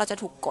รักเราจะ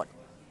ถูกกด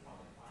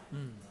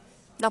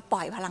เราป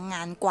ล่อยพลังง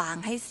านกวาง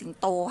ให้สิง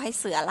โตให้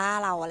เสือล่า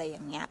เราอะไรอย่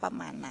างเงี้ยประ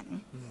มาณนั้น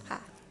ค่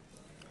ะ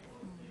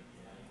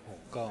โอ้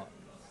ก็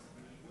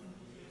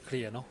เคลี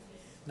ยร์เนาะ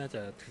น่าจ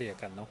ะเคลียร์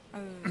กันเนาะ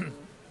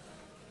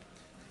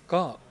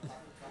ก็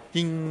จ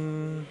ริง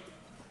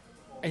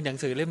ไอ้หนัง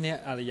สือเล่มนี้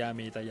อารยาเ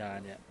มตายา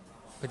เนี่ย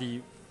พอดี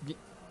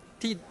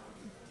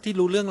ที่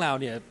รู้เรื่องราว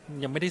เนี่ย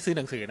ยังไม่ได้ซื้อห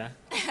นังสือนะ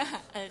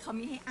เขา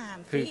มีให้อ่าน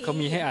คือเขา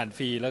มีให้อ่านฟ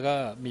รีแล้วก็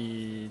มี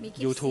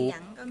YouTube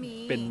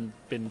เ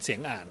ป็นเสียง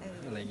อ่าน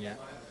อะไรเงี้ย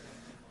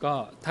ก็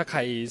ถ้าใคร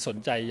สน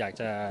ใจอยาก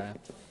จะ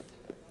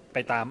ไป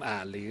ตามอ่า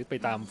นหรือไป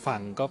ตามฟั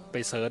งก็ไป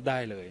เซิร์ชได้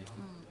เลย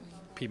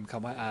พิมพ์ค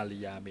ำว่าอาร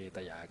ยาเมต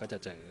ายาก็จะ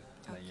เจอ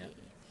อะไรเงี้ย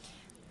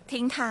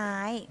ทิ้งท้า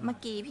ยเมื่อ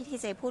กี้พี่ที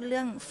เจพูดเ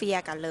รื่องเฟีย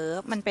กับเลิ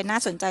ฟมันเป็นน่า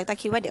สนใจแต่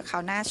คิดว่าเดี๋ยวครา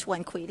วหน้าชวน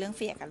คุยเรื่องเ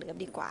ฟียกับเลิฟ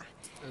ดีกว่า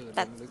แ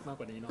ต่ลึกมาก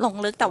กว่านี้เนาะลง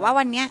ลึกแต่ว่า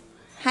วันเนี้ย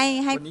ให้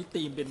วันนี้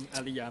ธีมเป็นอา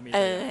รยาเมตาย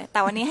าแต่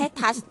วันนี้ให้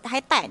ทัชให้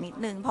แตะนิด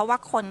นึงเพราะว่า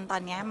คนตอ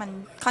นนี้มัน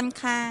ค่อน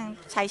ข้าง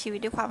ใช้ชีวิต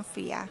ด้วยความเ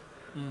ฟีย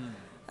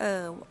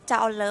จะ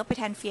เอาเลิฟไป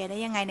แทนเฟียได้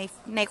ยังไง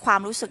ในความ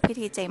รู้สึกพี่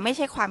ทีเจไม่ใ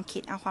ช่ความคิ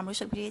ดเอาความรู้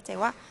สึกพี่ทีเจ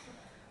ว่า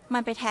มั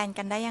นไปแทน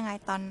กันได้ยังไง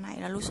ตอนไหน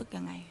แล้วรู้สึก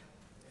ยังไง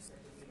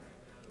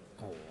โ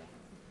อ้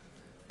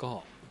ก็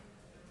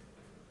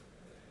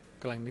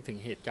กำลังนึกถึง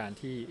เหตุการณ์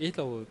ที่เ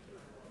รา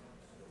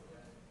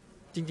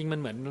จริงๆมัน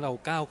เหมือนเรา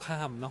ก้าวข้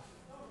ามเนาะ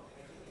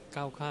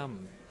ก้าวข้าม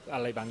อะ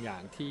ไรบางอย่า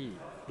งที่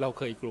เราเ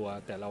คยกลัว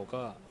แต่เรา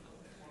ก็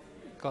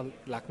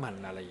รักมัน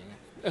อะไรอย่างเงี้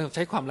ยใ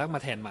ช้ความรักมา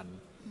แทนมัน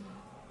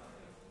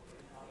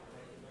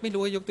ไม่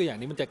รู้ว่ายกตัวอย่าง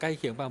นี้มันจะใกล้เ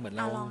คียงป่ะเหมือน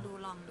เราลองดู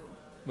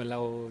เหมือนเร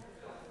า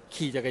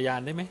ขี่จักรยา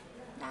นได้ไหม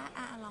ได้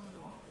ลอง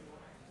ดู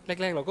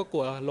แรกๆเราก็กลั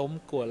วล้ม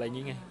กลัวอะไรอย่างเ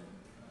งี้ย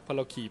พอเร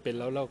าขี่เป็น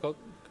แล้วเราก็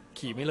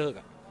ขี่ไม่เลิก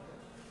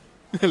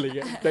อะไรเ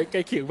งี้ยใก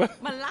ล้เคียงป่ะ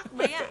มันรักไห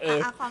ม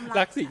ความ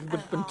รักสิ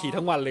มันขี่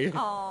ทั้งวันเลย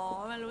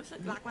มันรู้สึก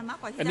รักมันมาก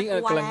กว่าที่จ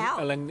ะกลัวแล้ว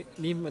อันนี้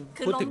นี่มัน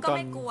พูดถึงตอน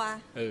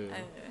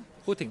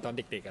พูดถึงตอนเ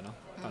ด็กๆอะเนาะ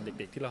ตอนเ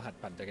ด็กๆที่เราหัด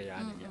ปั่นจักรยา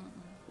นอย่างเงี้ย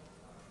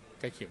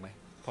ใกล้เคียงไหม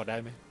พอได้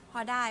ไหมพ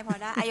อได้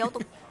อายก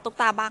ตุ๊ก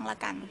ตาบ้างละ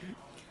กัน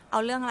เอา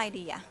เรื่องอะไร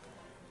ดีอะ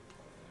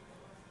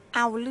เอ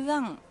าเรื่อ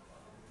ง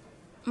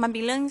มัน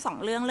มีเรื่อง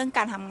2เรื่องก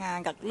ารทำงาน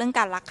กับเรื่องก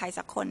ารรักใคร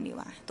สักคนดีก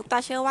ว่าตุ๊กตา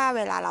เชื่อว่าเ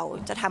วลาเรา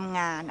จะทำ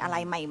งานอะไร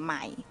ให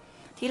ม่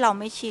ๆที่เรา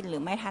ไม่ชินหรื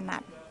อไม่ถนั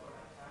ด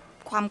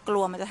ความกลั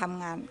วมันจะท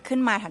ำงานขึ้น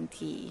มาทัน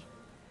ที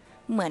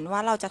เหมือนว่า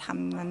เราจะท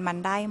ำมัน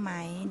ได้ไหม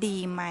ดี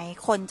ไหม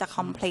คนจะค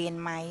อมเพลน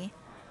ไหม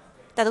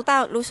แต่ตุ๊กตา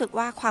รู้สึก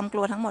ว่าความก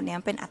ลัวทั้งหมดนี้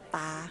เป็นอัตต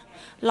า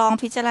ลอง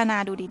พิจารณา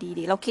ดูดี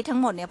ๆเราคิดทั้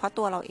งหมดเนี่ยเพราะ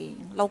ตัวเราเอง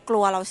เรากลั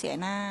วเราเสีย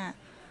หน้า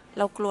เ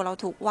รากลัวเรา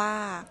ถูกว่า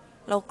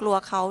เรากลัว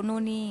เขานู่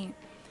นนี่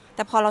แ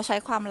ต่พอเราใช้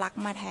ความรัก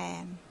มาแท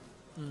น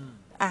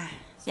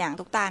อย่าง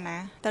ตุ๊กตานะ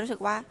แต่รู้สึ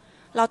กว่า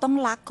เราต้อง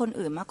รักคน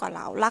อื่นมากกว่าเ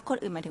รารักคน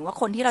อื่นหมายถึงว่า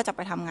คนที่เราจะไ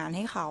ปทำงานใ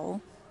ห้เขา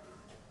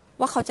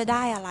ว่าเขาจะไ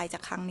ด้อะไรจา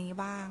กครั้งนี้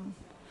บ้าง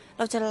เ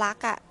ราจะรัก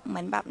เหมื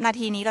อนแบบนา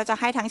ทีนี้เราจะ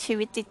ให้ทั้งชี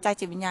วิตจิตใจ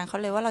จิตวิญญาณเขา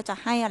เลยว่าเราจะ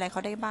ให้อะไรเข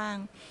าได้บ้าง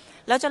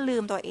แล้วจะลื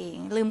มตัวเอง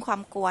ลืมควา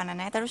มกลัวน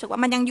ะแต่รู้สึกว่า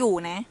มันยังอยู่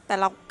นะแต่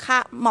เรา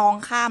มอง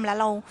ข้ามแล้ว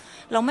เ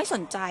ราไม่ส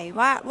นใจ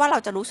ว่าเรา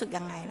จะรู้สึก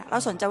ยังไงล่ะเรา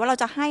สนใจว่าเรา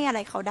จะให้อะไร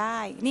เขาได้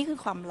นี่คือ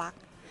ความรัก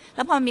แ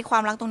ล้วพอมีควา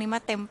มรักตรงนี้ม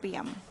าเต็มเปี่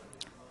ยม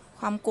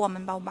ความกลัวมั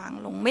นเบาบาง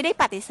ลงไม่ได้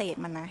ปฏิเสธ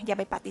มันนะอย่า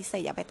ไปปฏิเส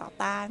ธอย่าไปต่อ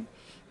ต้าน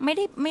ไม่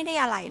ได้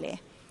อะไรเลย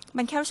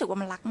มันแค่รู้สึกว่า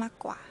มันรักมาก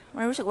กว่า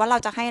มันรู้สึกว่าเรา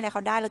จะให้อะไรเข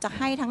าได้เราจะใ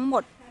ห้ทั้งหม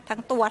ดทั้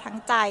งตัวทั้ง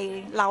ใจ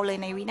เราเลย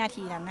ในวินา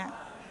ทีนั้นน่ะ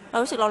เรา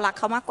รู้สึกเรารัก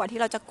เขามากกว่าที่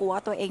เราจะกลัว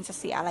ตัวเองจะ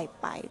เสียอะไร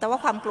ไปแต่ว่า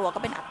ความกลัวก็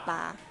เป็นอัตต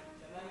า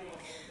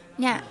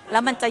เนี่ยแล้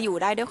วมันจะอยู่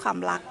ได้ด้วยความ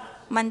รัก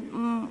มัน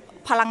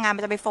พลังงานมั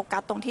นจะไปโฟกั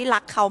สตรงที่รั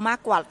กเขามาก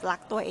กว่ารั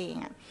กตัวเอง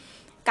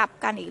กับ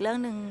กันอีกเรื่อง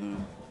นึง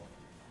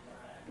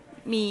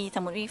มีส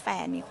มมติมีแฟ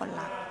นมีคน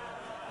รัก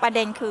ประเ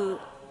ด็นคือ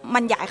มั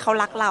นอยากให้เขา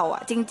รักเรา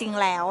จริง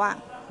ๆแล้ว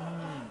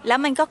แล้ว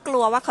มันก็กลั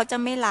วว่าเขาจะ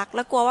ไม่รักแ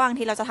ล้วกลัวว่าบาง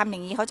ทีเราจะทำอย่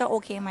างนี้เขาจะโอ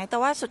เคไหมแต่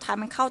ว่าสุดท้าย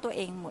มันเข้าตัวเ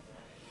องหมด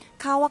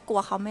เข้าว่ากลัว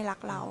เขาไม่รัก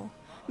เรา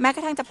แม้กร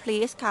ะทั่งจะ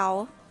please เขา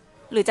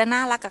หรือจะน่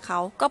ารักกับเขา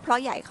ก็เพราะ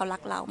ใหญ่เขารั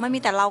กเราไม่มี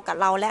แต่เรากับ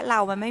เราและเรา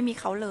มันไม่มี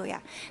เขาเลย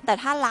แต่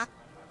ถ้ารัก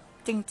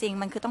จริง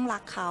ๆมันคือต้องรั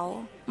กเขา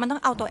มันต้อ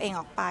งเอาตัวเอง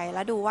ออกไปแ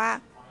ล้วดูว่า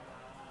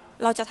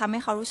เราจะทำให้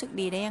เขารู้สึก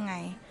ดีได้ยังไง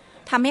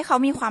ทำให้เขา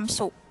มีความ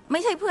สุขไ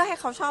ม่ใช่เพื่อให้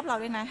เขาชอบเรา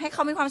ด้วยนะให้เข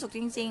ามีความสุขจ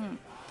ริง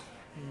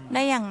ๆไ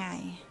ด้ยังไง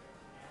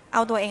เอ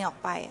าตัวเองออก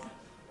ไป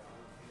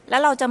แล้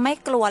วเราจะไม่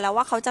กลัวแล้ว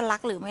ว่าเขาจะรั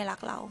กหรือไม่รัก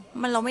เรา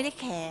ไม่ได้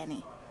แคร์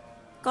นี่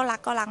ก็รัก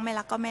ก็รักไม่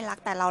รักก็ไม่รัก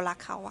แต่เรารัก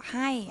เขาใ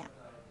ห้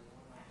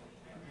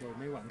โดย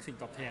ไม่หวังสิ่ง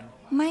ตอบแทน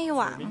ไม่ห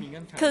วัง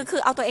คื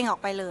อเอาตัวเองออ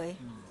กไปเลย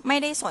ไม่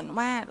ได้สน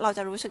ว่าเราจ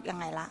ะรู้สึกยัง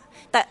ไงละ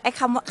แต่ไอ้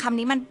คำ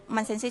นี้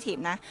มันเซนซิทีฟ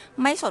นะ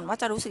ไม่สนว่า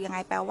จะรู้สึกยังไง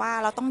แปลว่า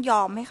เราต้องย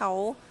อมให้เข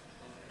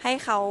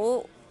า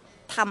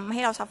ทำใ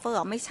ห้เราซัฟเฟอร์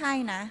ไม่ใช่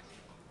นะ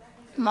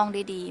มอง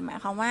ดีๆหมาย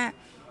ความว่า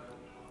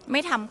ไม่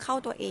ทำเข้า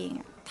ตัวเอง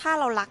ถ้า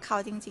เรารักเขา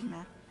จริงๆน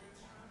ะ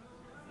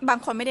บาง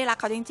คนไม่ได้รัก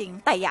เขาจริง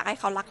ๆแต่อยากให้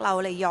เขารักเรา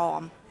เลยยอ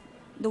ม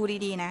ดู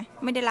ดีๆนะ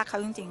ไม่ได้รักเขา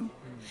จริง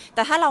ๆแ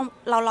ต่ถ้าเร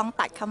าลอง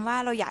ตัดคำว่า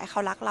เราอยากให้เข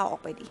ารักเราออ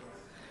กไปดิ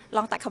ล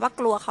องตัดคำว่า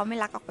กลัวเขาไม่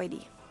รักออกไป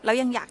ดิแล้ว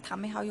ยังอยากท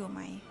ำให้เขาอยู่ไห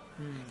ม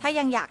ถ้า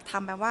ยังอยากท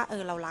ำแปลว่า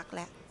เรารักแ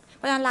ล้วเ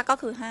พราะฉะนั้นรักก็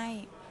คือให้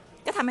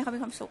ก็ทำให้เขามี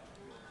ความสุข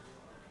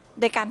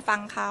โดยการฟัง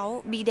เขา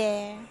บีแด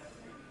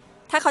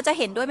ถ้าเขาจะ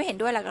เห็นด้วยไม่เห็น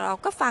ด้วยเรา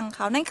ก็ฟังเข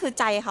านั่นคือ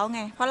ใจเขาไ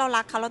งเพราะเรา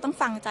รักเขาเราต้อง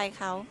ฟังใจ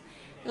เขา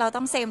เราต้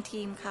องเซม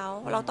ทีมเขา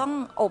เราต้อง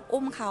อบ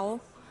อุ้มเขา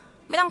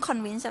ไม่ต้องคอน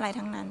วินส์อะไร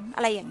ทั้งนั้นอ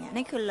ะไรอย่างเงี้ย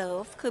นั่นคือเลิ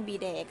ฟคือบี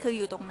เดย์คืออ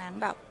ยู่ตรงนั้น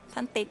แบบท่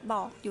านติดบ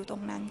อกอยู่ตร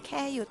งนั้นแ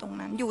ค่อยู่ตรง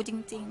นั้นอยู่จ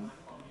ริง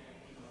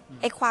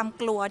ๆไอความ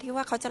กลัวที่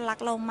ว่าเขาจะรัก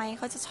เราไหม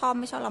เขาจะชอบ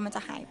ไม่ชอบเรามันจ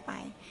ะหายไป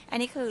อัน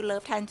นี้คือเลิ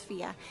ฟแทรนสเฟี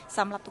ยร์ส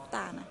ำหรับตุ๊กต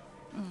านะ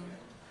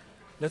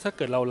แล้วถ้าเ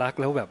กิดเรารัก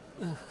แล้วแบบ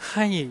ใ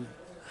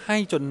ห้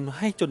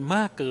จนม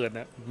ากเกิน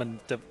อ่ะมัน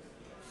จะ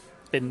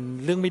เป็น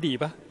เรื่องไม่ดี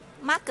ปะ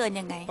มากเกิน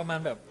ยังไงประมาณ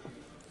แบบ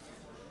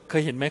เค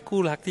ยเห็นไหมคู่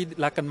รักที่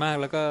รักกันมาก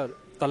แล้วก็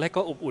ตอนแรก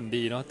ก็อบอุ่น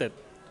ดีเนาะแต่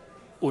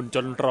อุ่นจ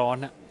นร้อน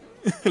อะ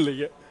อะไร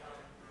เงี้ย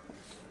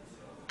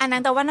อันนั้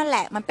นแต่ว่านั่นแหล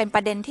ะมันเป็นป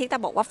ระเด็นที่แต่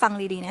บอกว่าฟัง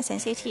ดีๆนะเซน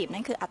ซิทีฟ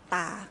นั่นคืออัตต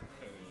า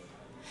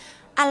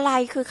อะไร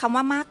คือคำ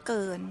ว่ามากเ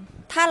กิน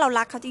ถ้าเรา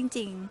รักเขาจ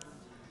ริง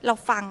ๆเรา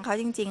ฟังเขา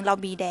จริงๆเรา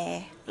บีแด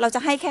เราจะ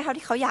ให้แค่เท่า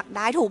ที่เขาอยากไ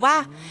ด้ถูกป่ะ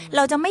เร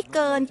าจะไม่เ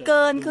กิน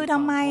คือท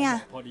ำไมอะ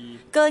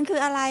เกินคือ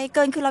อะไรเ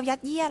กินคือเรายัด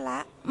เยียดละ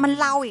มัน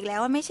เราอีกแล้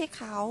วไม่ใช่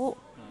เขา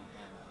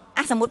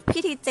สมมติ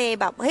พี่ทีเจ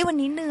แบบเฮ้ยวัน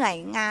นี้เหนื่อย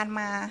งาน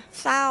มา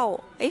เศร้า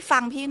ฟั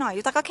งพี่หน่อย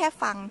ยูต้าก็แค่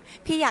ฟัง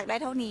พี่อยากได้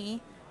เท่านี้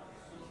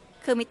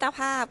คือมิตรภ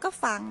าพก็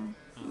ฟัง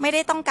ไม่ไ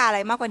ด้ต้องการอะไ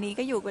รมากกว่านี้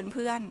ก็อยู่เป็นเ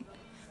พื่อน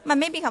มัน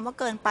ไม่มีคำว่า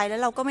เกินไปแล้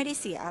วเราก็ไม่ได้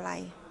เสียอะไร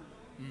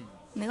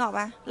นึกออก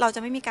ปะเราจะ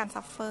ไม่มีการ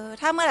ซัฟเฟอร์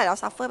ถ้าเมื่อไหร่เรา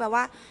ซัฟเฟอร์แปล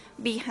ว่า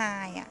บีไ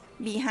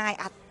ฮ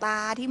อัตตา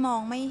ที่มอ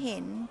งไม่เห็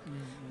น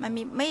มัน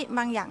มีไม่บ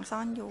างอย่างซ่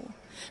อนอยู่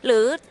ห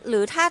รื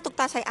อถ้าตุ๊ก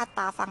ตาใช้อัตต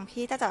าฟัง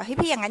พี่แต่ให้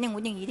พี่อย่างนั้นอย่าง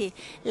งู้นอย่างนี้ดิ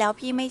แล้ว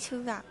พี่ไม่เ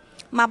ชื่อ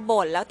มา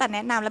บ่นแล้วแต่แน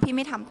ะนำแล้วพี่ไ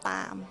ม่ทำต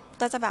าม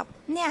จะแบบ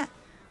เนี่ย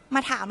ม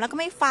าถามแล้วก็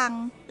ไม่ฟัง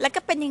แล้วก็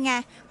เป็นยังไง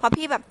พอ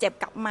พี่แบบเจ็บ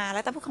กลับมาแล้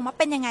วแต่พูดคำว่า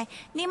เป็นยังไง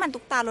นี่มัน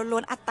ตุ๊กตาล้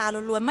วนๆอัตตา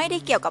ล้วนๆไม่ได้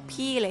เกี่ยวกับ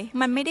พี่เลย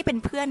มันไม่ได้เป็น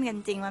เพื่อนกัน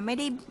จริงมันไม่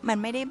ไ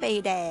ด้เบ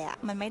ย์แด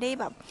มันไม่ได้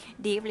แบบ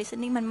deep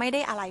listening มันไม่ไ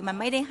ด้อะไรมัน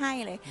ไม่ได้ให้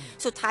เลย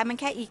สุดท้ายมัน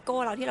แค่อีโก้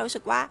เราที่เรารู้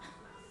สึกว่า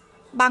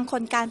บางค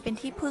นการเป็น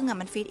ที่พึ่ง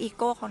มันฟีดอี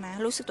โก้เขานะ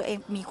รู้สึกตัวเอง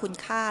มีคุณ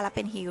ค่าและเ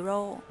ป็นฮีโ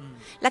ร่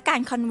และการ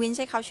คอนวินส์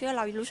ให้เขาเชื่อเ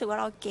รารู้สึกว่า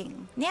เราเก่ง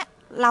เนี่ย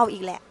เราอี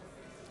กแหละ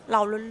เร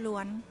าล้ว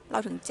นๆเรา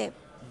ถึงเจ็บ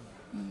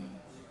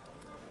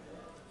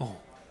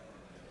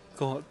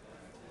ก็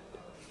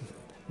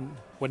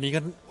วันนี้ก็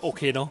โอเ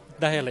คเนาะ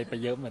ได้อะไรไป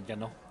เยอะเหมือนกัน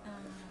เนาะ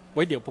ไ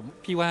ว้เดี๋ยว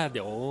พี่ว่าเ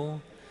ดี๋ยว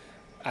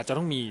อาจจะ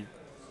ต้องมี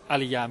อา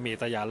ริยาเม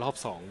ตายารอบ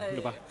2ห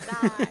รือเปล่าไ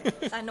ด้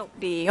สนุก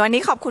ดีวัน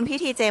นี้ขอบคุณพี่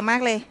ทีเจมา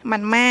กเลยมั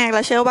นมากแ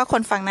ล้วเชื่อว่าค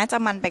นฟังน่าจะ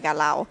มันไปกับ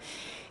เรา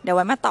เดี๋ยวไ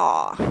ว้มาต่อ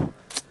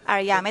อา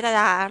ริยาเมตาย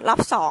ารอ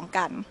บ2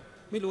กัน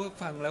ไม่รู้ว่า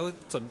ฟังแล้ว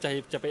สนใจ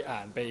จะไปอ่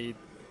านไป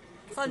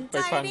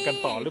ฟังกัน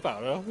ต่อหรือเปล่า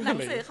แล้วหนัง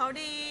สือเขา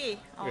ดี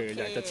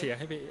อยากจะเชียร์ใ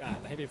ห้ไปอ่าน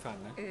ให้ไปฟัง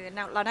นะ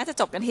เราน่าจะ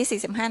จบกันที่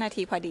45 นา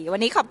ทีพอดีวัน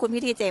นี้ขอบคุณ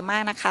พี่ทีเจมา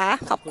กนะคะ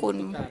ขอบคุณ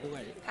ด้ว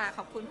ยค่ะข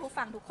อบคุณผู้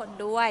ฟังทุกคน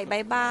ด้วยบ๊า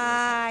ยบา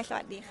ยส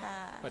วัสดีค่ะ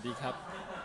สวัสดีครับ